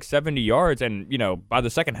think he had like 70 yards, and, by the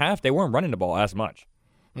second half, they weren't running the ball as much.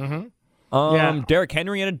 Mm-hmm. Derrick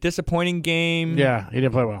Henry had a disappointing game. Yeah, he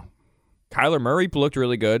didn't play well. Kyler Murray looked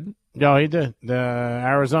really good. No, he did.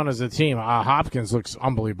 Arizona's a team. Hopkins looks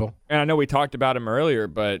unbelievable. And I know we talked about him earlier,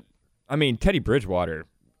 but, I mean, Teddy Bridgewater,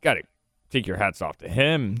 got to take your hats off to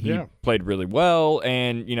him. He played really well,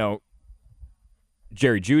 and,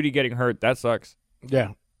 Jerry Jeudy getting hurt, that sucks.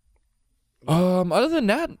 Yeah. Other than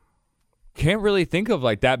that, can't really think of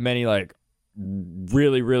like that many like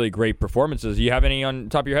really, really great performances. Do you have any on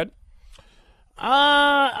top of your head?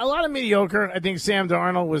 A lot of mediocre. I think Sam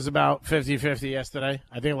Darnold was about 50-50 yesterday.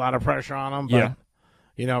 I think a lot of pressure on him, but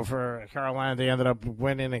for Carolina, they ended up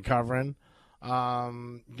winning and covering.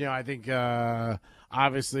 I think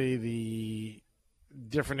obviously the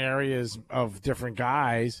different areas of different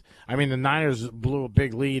guys. I mean, the Niners blew a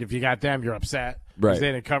big lead. If you got them, you're upset. Right. Because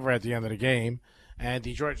they didn't cover at the end of the game. And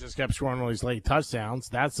Detroit just kept scoring all these late touchdowns.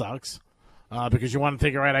 That sucks. Because you want to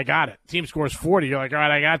think, all right, I got it. Team scores 40. You're like, all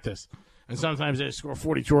right, I got this. And sometimes they score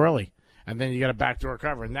 40 too early. And then you got a backdoor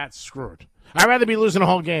cover, and that's screwed. I'd rather be losing a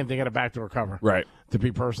whole game than get a backdoor cover. Right. To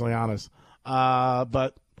be personally honest.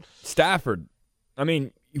 But Stafford, I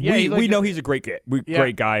mean, we know he's a great guy,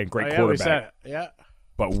 great guy, and great quarterback. Yeah.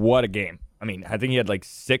 But what a game. I mean, I think he had like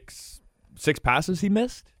six passes he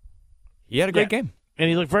missed. He had a great game. And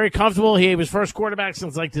he looked very comfortable. He was first quarterback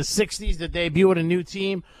since like the 60s to debut at a new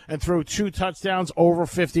team and threw 2 touchdowns over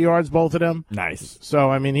 50 yards, both of them. Nice. So,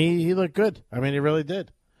 I mean, he looked good. I mean, he really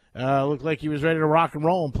did. Looked like he was ready to rock and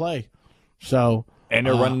roll and play. So, and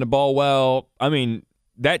they're running the ball well. I mean,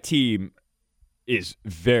 that team is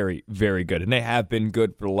very, very good. And they have been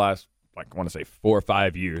good for the last, I want to say 4 or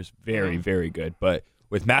 5 years. Very, very good. But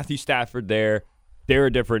with Matthew Stafford there, they're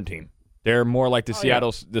a different team. They're more like the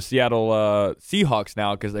Seattle Seahawks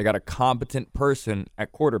now because they got a competent person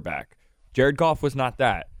at quarterback. Jared Goff was not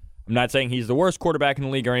that. I'm not saying he's the worst quarterback in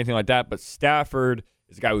the league or anything like that, but Stafford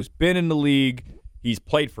is a guy who's been in the league. He's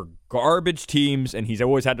played for garbage teams, and he's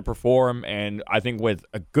always had to perform. And I think with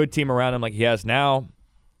a good team around him like he has now,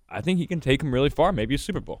 I think he can take him really far, maybe a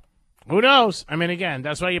Super Bowl. Who knows? I mean, again,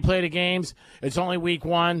 that's why you play the games. It's only week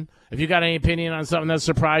 1. If you got any opinion on something that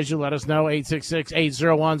surprised you, let us know.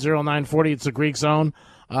 866-801-0940. It's the Greek Zone.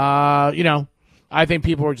 I think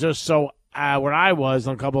people were just so where I was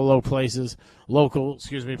on a couple of local places.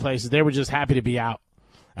 They were just happy to be out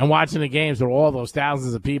and watching the games with all those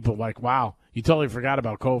thousands of people. Like, wow, you totally forgot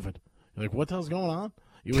about COVID. You're like, what the hell's going on?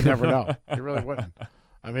 You would never know. You really wouldn't.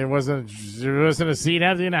 I mean, there wasn't a seat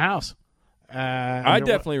empty in the house. I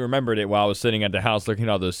definitely remembered it while I was sitting at the house looking at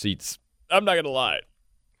all those seats. I'm not going to lie.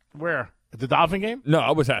 Where? At the Dolphin game? No,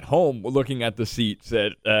 I was at home looking at the seats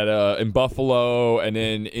in Buffalo and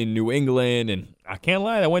then in New England, and I can't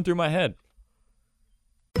lie, that went through my head.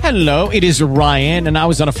 Hello, it is Ryan, and I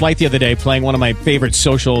was on a flight the other day playing one of my favorite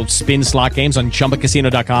social spin slot games on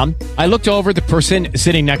ChumbaCasino.com. I looked over at the person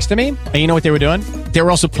sitting next to me, and you know what they were doing? They were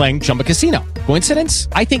also playing Chumba Casino. Coincidence?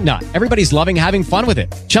 I think not. Everybody's loving having fun with it.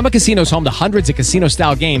 Chumba Casino is home to hundreds of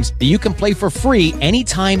casino-style games that you can play for free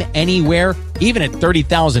anytime, anywhere, even at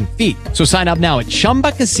 30,000 feet. So sign up now at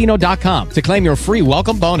ChumbaCasino.com to claim your free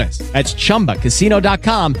welcome bonus. That's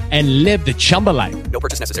ChumbaCasino.com and live the Chumba life. No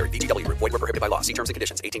purchase necessary. VGW. Void were prohibited by law. See terms and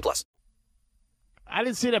conditions. 18+. I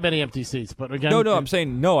didn't see that many empty seats, but again... No, I'm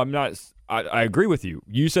saying, no, I'm not... I agree with you.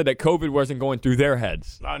 You said that COVID wasn't going through their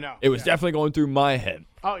heads. Oh, no. It was definitely going through my head.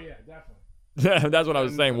 Oh, yeah, definitely. That's what I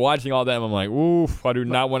was saying. Watching all them, I'm like, oof, I do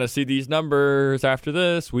not want to see these numbers after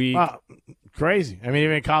this week. Crazy. I mean,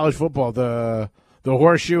 even in college football, the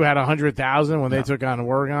horseshoe had 100,000 when they took on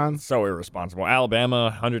Oregon. So irresponsible. Alabama,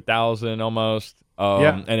 100,000 almost.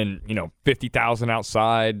 Yeah. And then 50,000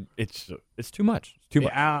 outside. It's too much. It's too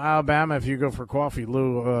much. Alabama, if you go for coffee,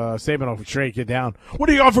 Lou Saban will shake you down. What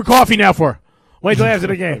are you going for coffee now for? Wait till after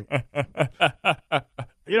the game.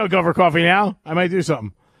 You don't go for coffee now. I might do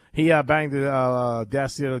something. He banged the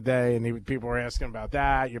desk the other day, and people were asking about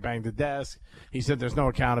that. You banged the desk. He said there's no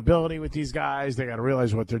accountability with these guys. They got to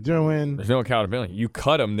realize what they're doing. There's no accountability. You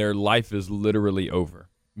cut them, their life is literally over.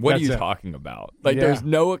 What are you talking about? There's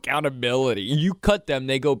no accountability. You cut them,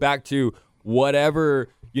 they go back to whatever,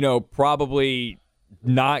 probably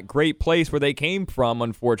not great place where they came from,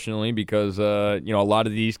 unfortunately, because, a lot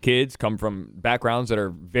of these kids come from backgrounds that are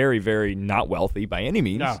very, very not wealthy by any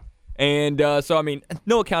means. No. And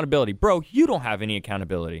no accountability. Bro, you don't have any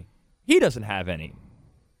accountability. He doesn't have any.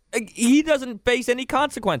 He doesn't face any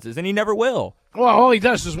consequences, and he never will. Well, all he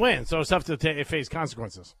does is win, so it's tough to face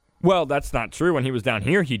consequences. Well, that's not true. When he was down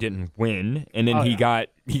here, he didn't win, and then he got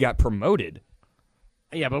promoted.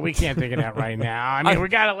 Yeah, but we can't think of that right now. I mean, we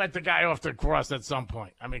got to let the guy off the cross at some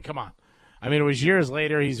point. I mean, come on. I mean, it was years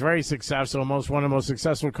later. He's very successful, one of the most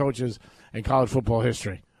successful coaches in college football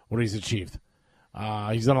history, what he's achieved.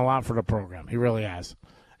 He's done a lot for the program. He really has.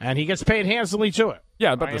 And he gets paid handsomely to it.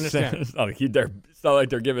 Yeah, but it's not like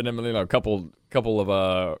they're giving him a couple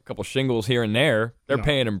shingles here and there. They're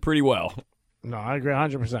paying him pretty well. No, I agree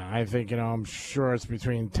 100%. I think, I'm sure it's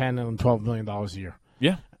between $10 and $12 million a year.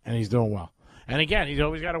 Yeah. And he's doing well. And again, he's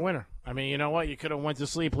always got a winner. I mean, you know what? You could have went to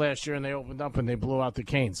sleep last year and they opened up and they blew out the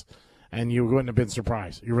Canes. And you wouldn't have been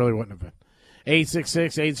surprised. You really wouldn't have been.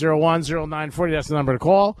 866-801-0940. That's the number to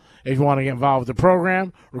call if you want to get involved with the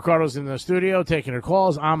program. Ricardo's in the studio taking her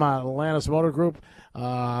calls. I'm at Atlantis Motor Group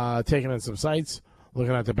taking in some sights,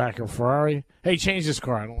 looking at the back of a Ferrari. Hey, change this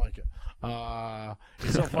car. I don't like it.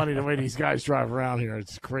 It's so funny the way these guys drive around here.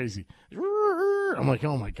 It's crazy. I'm like,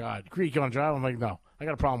 oh, my God. Creek on drive? I'm like, no. I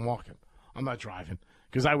got a problem walking. I'm not driving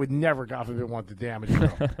because I would never, God forbid, want the damage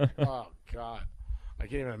bill. Oh, God. I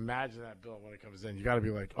can't even imagine that bill when it comes in. You got to be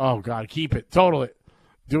like, oh, God, keep it. Total it.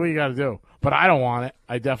 Do what you got to do. But I don't want it.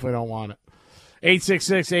 I definitely don't want it.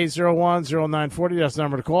 866-801-0940. That's the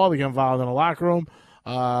number to call to get involved in the locker room.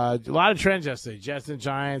 A lot of trends yesterday. Jets and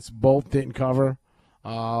Giants both didn't cover.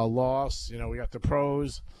 Loss. We got the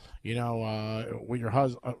pros. With your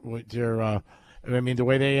husband, the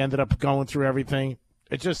way they ended up going through everything.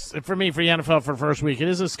 It just, for me, for the NFL for the first week, it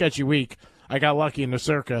is a sketchy week. I got lucky in the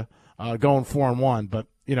circa. Going 4-1, but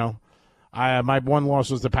my one loss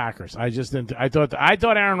was the Packers. I just didn't. I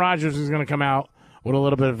thought Aaron Rodgers was going to come out with a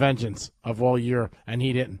little bit of vengeance of all year, and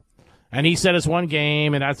he didn't. And he said it's one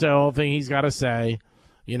game, and that's the whole thing he's got to say.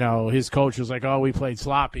 His coach was like, "Oh, we played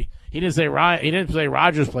sloppy." He didn't say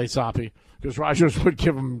Rodgers played sloppy because Rodgers would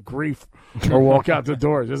give him grief or walk out the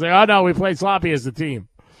door. Just like, "Oh no, we played sloppy as a team."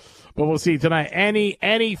 But we'll see tonight.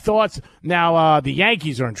 Any thoughts? Now the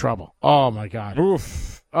Yankees are in trouble. Oh my God. Oof.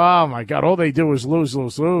 Oh, my God. All they do is lose.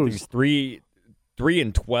 He's 3-12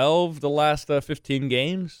 the last 15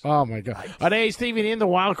 games. Oh, my God. Are they even in the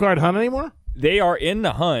wild card hunt anymore? They are in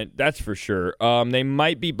the hunt, that's for sure. They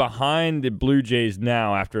might be behind the Blue Jays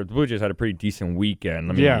now after the Blue Jays had a pretty decent weekend.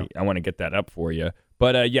 I want to get that up for you.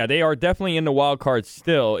 But, they are definitely in the wild card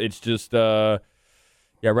still. It's just, right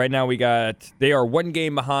now they are one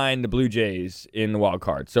game behind the Blue Jays in the wild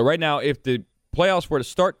card. So right now, if the playoffs were to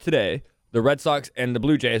start today, the Red Sox and the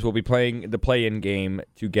Blue Jays will be playing the play-in game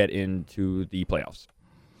to get into the playoffs.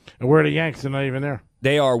 And where are the Yanks? They're not even there.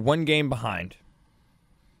 They are one game behind.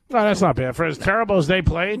 No, that's not bad. For as terrible as they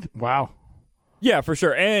played, wow. Yeah, for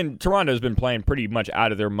sure. And Toronto's been playing pretty much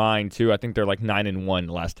out of their mind, too. I think they're like 9-1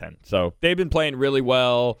 the last 10. So they've been playing really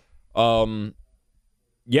well. I'm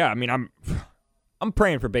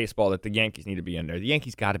praying for baseball that the Yankees need to be in there. The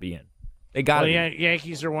Yankees got to be in. They got it.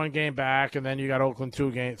 Yankees are one game back, and then you got Oakland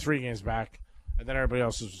 3 games back, and then everybody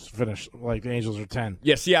else is finished. Like the Angels are 10.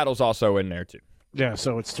 Yeah, Seattle's also in there, too. Yeah,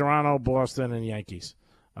 so it's Toronto, Boston, and Yankees.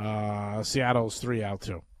 Seattle's 3 out,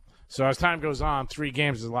 too. So as time goes on, 3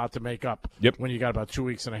 games is a lot to make up when you got about 2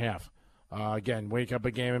 weeks and a half. Again, wake up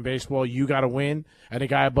a game in baseball, you got to win, and the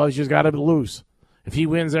guy above you's got to lose. If he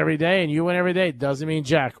wins every day and you win every day, it doesn't mean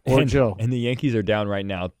Jack or Joe. And the Yankees are down right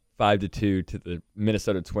now 5-2 to the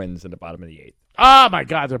Minnesota Twins in the bottom of the 8th. Oh, my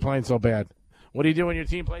God, they're playing so bad. What do you do when your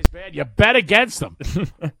team plays bad? You bet against them.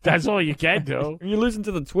 That's all you can do. When you're losing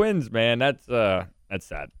to the Twins, man, that's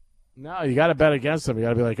sad. No, you got to bet against them. You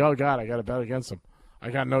got to be like, oh, God, I got to bet against them.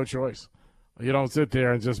 I got no choice. You don't sit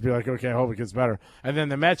there and just be like, okay, I hope it gets better. And then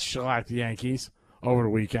the Mets shellacked the Yankees over the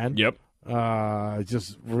weekend. Yep.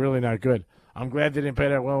 Just really not good. I'm glad they didn't play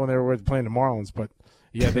that well when they were playing the Marlins, but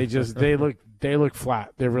yeah, they look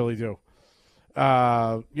flat. They really do.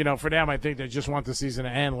 For them, I think they just want the season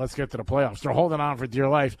to end. Let's get to the playoffs. They're holding on for dear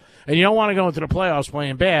life, and you don't want to go into the playoffs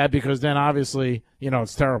playing bad because then obviously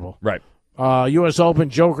it's terrible. Right. U.S. Open,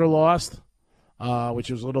 Joker lost,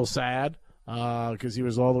 which was a little sad because he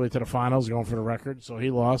was all the way to the finals going for the record, so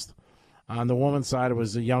he lost. On the women's side, it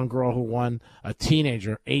was a young girl who won, a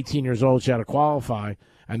teenager, 18 years old. She had to qualify,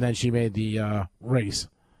 and then she made the race.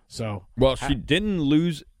 So, she didn't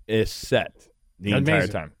lose a set the entire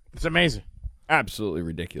time. It's amazing. Absolutely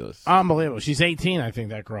ridiculous. Unbelievable. She's 18, I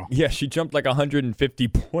think, that girl. Yeah, she jumped like 150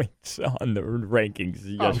 points on the rankings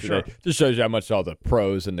yesterday. Sure. Just shows you how much all the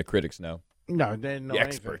pros and the critics know. No, they didn't know anything.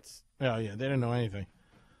 Experts. Yeah, they didn't know anything.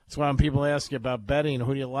 That's why when people ask you about betting,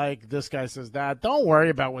 who do you like? This guy says that. Don't worry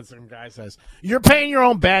about what some guy says. You're paying your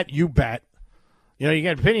own bet. You bet. You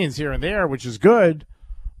get opinions here and there, which is good,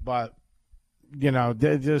 but they're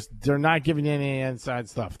not giving you any inside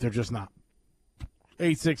stuff. They're just not.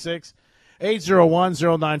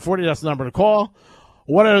 866-801-0940. That's the number to call.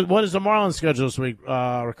 What is the Marlins schedule this week,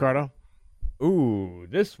 Ricardo? Ooh,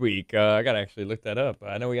 this week, I got to actually look that up.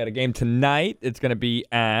 I know we got a game tonight. It's going to be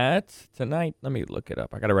tonight. Let me look it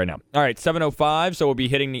up. I got it right now. All right, 7:05, so we'll be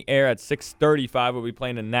hitting the air at 6:35. We'll be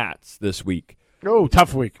playing the Nats this week. Oh,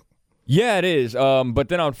 tough week. Yeah, it is. But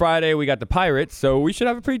then on Friday, we got the Pirates, so we should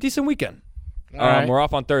have a pretty decent weekend. All right. We're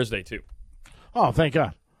off on Thursday, too. Oh, thank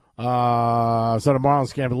God. So the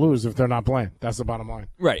Marlins can't lose if they're not playing. That's the bottom line.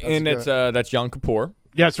 Right, that's Yom Kippur.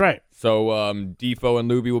 Yeah, that's right. So Defo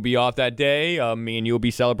and Luby will be off that day. Me and you will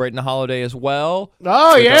be celebrating the holiday as well.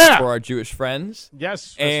 Oh, For our Jewish friends.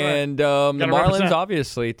 Yes, that's and right. The Marlins, represent.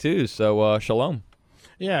 Obviously, too. So shalom.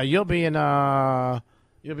 Yeah, you'll be in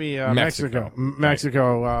Mexico.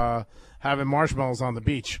 Mexico, having marshmallows on the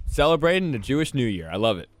beach. Celebrating the Jewish New Year. I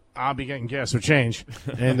love it. I'll be getting gas or change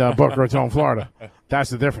in Boca Raton, Florida. That's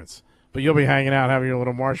the difference. But you'll be hanging out, having your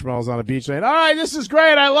little marshmallows on the beach saying, all right, this is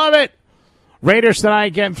great. I love it. Raiders tonight,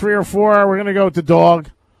 getting 3 or 4. We're going to go with the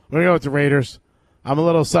dog. We're going to go with the Raiders. I'm a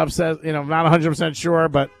little subset, not 100% sure,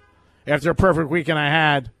 but after a perfect weekend I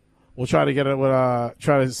had, we'll try to get it.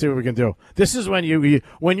 Try to see what we can do. This is when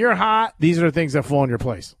when you're hot, these are the things that fall in your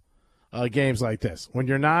place. Games like this. When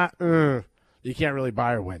you're not, you can't really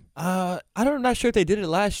buy or win. I'm not sure if they did it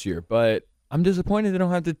last year, but I'm disappointed they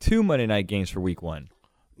don't have the 2 Monday night games for week 1.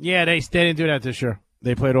 Yeah, they didn't do that this year.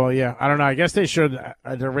 They played all year. I don't know. I guess they should.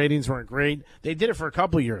 Their ratings weren't great. They did it for a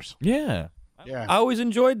couple of years. Yeah. Yeah. I always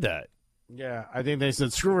enjoyed that. Yeah, I think they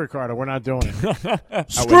said, screw Ricardo. We're not doing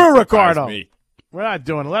it. Screw Ricardo. We're not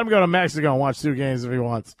doing it. Let him go to Mexico and watch 2 games if he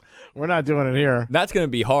wants. We're not doing it here. That's going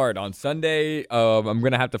to be hard. On Sunday, I'm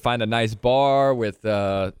going to have to find a nice bar with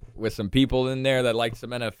some people in there that like some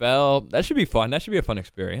NFL. That should be fun. That should be a fun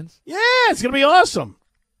experience. Yeah, it's going to be awesome.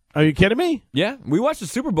 Are you kidding me? Yeah. We watched the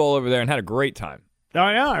Super Bowl over there and had a great time. Oh,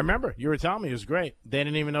 yeah, I remember. You were telling me it was great. They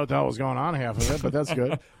didn't even know what the hell was going on half of it, but that's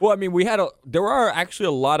good. Well, I mean, there are actually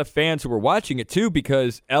a lot of fans who were watching it, too,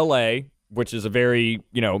 because L.A., which is a very,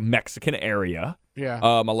 Mexican area. Yeah.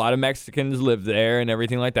 A lot of Mexicans live there and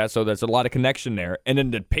everything like that, so there's a lot of connection there. And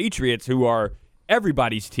then the Patriots, who are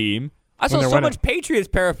everybody's team. I saw so much Patriots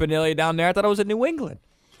paraphernalia down there, I thought I was in New England.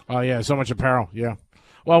 Oh, yeah, so much apparel, yeah.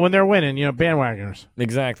 Well, when they're winning, bandwagoners.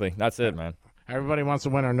 Exactly. That's it, man. Everybody wants a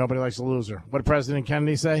winner. Nobody likes a loser. What did President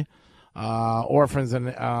Kennedy say? Orphan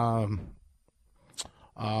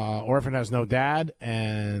has no dad,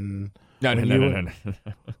 and no.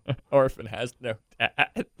 Orphan has no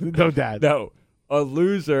dad. No dad. No, a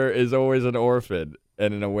loser is always an orphan,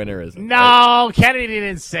 and a winner isn't. No, Kennedy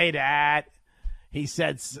didn't say that. He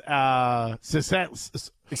said success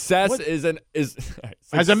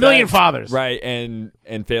has a million fathers, right? And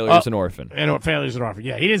failure is an orphan. And failure is an orphan.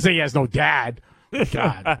 Yeah, he didn't say he has no dad.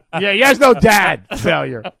 God, yeah, he has no dad.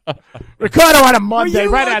 Failure. Ricardo on a Monday,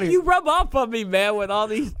 right out of here. You rub off on me, man, with all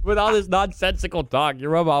this nonsensical talk. You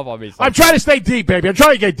rub off on me. I'm trying to stay deep, baby. I'm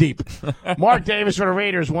trying to get deep. Mark Davis for the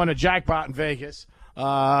Raiders won a jackpot in Vegas,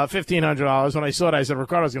 $1,500. When I saw it, I said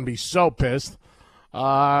Ricardo's going to be so pissed.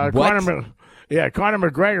 Conor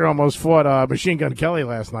McGregor almost fought Machine Gun Kelly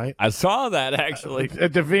last night. I saw that, actually.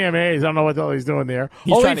 At the VMAs. I don't know what the hell he's doing there.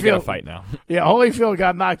 He's trying to get a fight now. Yeah, Holyfield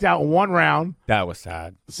got knocked out in 1 round. That was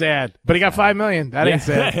sad. Sad. But he got $5 million. That ain't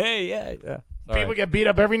sad. yeah. People get beat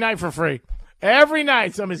up every night for free. Every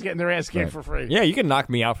night somebody's getting their ass kicked for free. Yeah, you can knock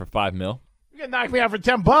me out for $5 million. You can knock me out for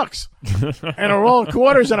 $10 and a roll of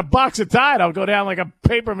quarters and a box of Tide. I'll go down like a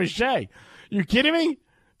paper mache. You kidding me?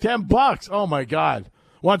 $10. Oh, my God.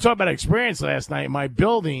 Want to talk about experience last night? My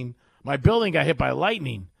building got hit by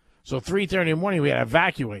lightning. So 3:30 in the morning, we had to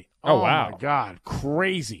evacuate. Oh wow. My God.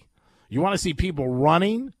 Crazy. You want to see people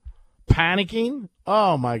running, panicking?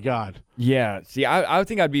 Oh, my God. Yeah. See, I would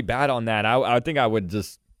think I'd be bad on that. I think I would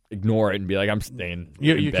just ignore it and be like, I'm staying.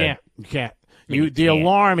 You can't. You can't. The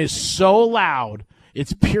alarm is so loud,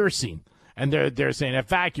 it's piercing. And they're saying,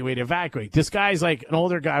 evacuate, evacuate. This guy's like, an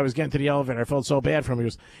older guy was getting to the elevator. I felt so bad for him. He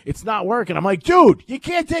goes, it's not working. I'm like, dude, you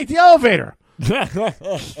can't take the elevator.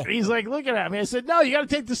 He's like looking at me. I said, no, you got to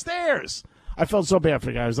take the stairs. I felt so bad for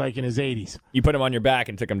the guy. I was like in his 80s. You put him on your back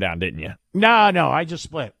and took him down, didn't you? No, I just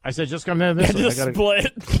split. I said, just come down this way. Just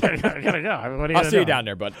split. I gotta go. I'll see you down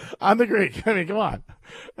there, bud. I'm the Greek. I mean, come on.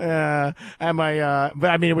 But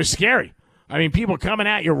I mean, it was scary. I mean, people coming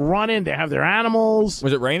at you, running. They have their animals.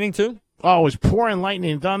 Was it raining too? Oh, it was pouring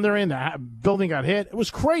lightning and thunder in. The building got hit. It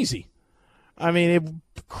was crazy. I mean,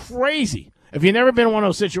 crazy. If you've never been in one of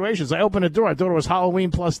those situations, I opened the door. I thought it was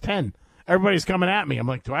Halloween plus 10. Everybody's coming at me. I'm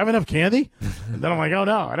like, do I have enough candy? And then I'm like, oh,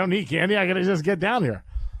 no, I don't need candy. I got to just get down here.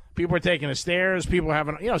 People are taking the stairs. People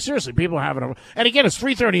having, seriously, people having and again, it's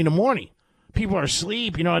 3:30 in the morning. People are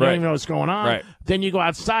asleep. I don't even know what's going on. Right. Then you go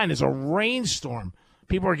outside and there's a rainstorm.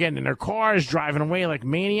 People are getting in their cars, driving away like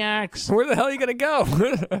maniacs. Where the hell are you going to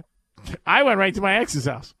go? I went right to my ex's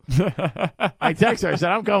house. I texted her. I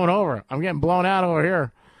said, I'm going over. I'm getting blown out over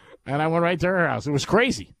here. And I went right to her house. It was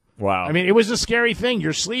crazy. Wow. I mean, it was a scary thing.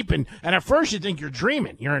 You're sleeping, and at first you think you're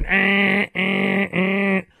dreaming. You're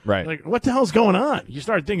in right. Like, what the hell's going on? You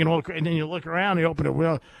start thinking, and then you look around, you open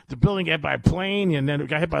the building got hit by a plane, and then it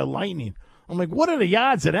got hit by lightning. I'm like, what are the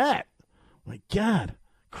odds of that? My God.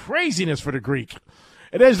 Craziness for the Greek.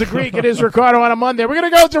 It is the Greek. It is Ricardo on a Monday. We're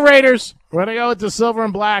going to go with the Raiders. We're going to go with the silver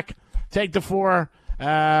and black. Take the 4.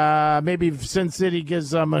 Maybe Sin City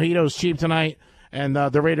gives mojitos cheap tonight, and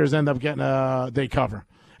the Raiders end up getting they cover.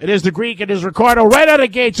 It is the Greek. It is Ricardo. Right out of the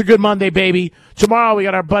gates, a good Monday, baby. Tomorrow we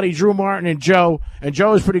got our buddy Drew Martin and Joe. And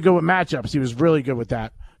Joe is pretty good with matchups. He was really good with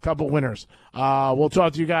that. Couple winners. We'll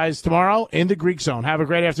talk to you guys tomorrow in the Greek Zone. Have a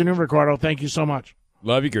great afternoon, Ricardo. Thank you so much.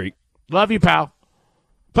 Love you, Greek. Love you, pal.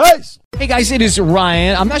 Peace. Hey guys, it is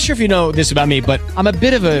Ryan. I'm not sure if you know this about me, but I'm a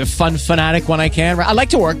bit of a fun fanatic when I can. I like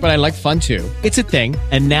to work, but I like fun too. It's a thing.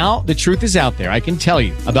 And now the truth is out there. I can tell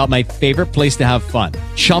you about my favorite place to have fun.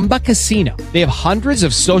 Chumba Casino. They have hundreds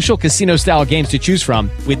of social casino style games to choose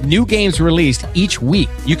from with new games released each week.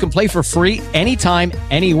 You can play for free anytime,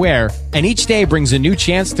 anywhere. And each day brings a new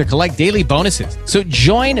chance to collect daily bonuses. So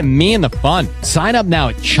join me in the fun. Sign up now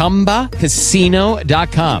at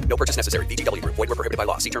ChumbaCasino.com. No purchase necessary. VGW Group. Void where prohibited by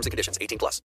law. See terms and conditions. 18+.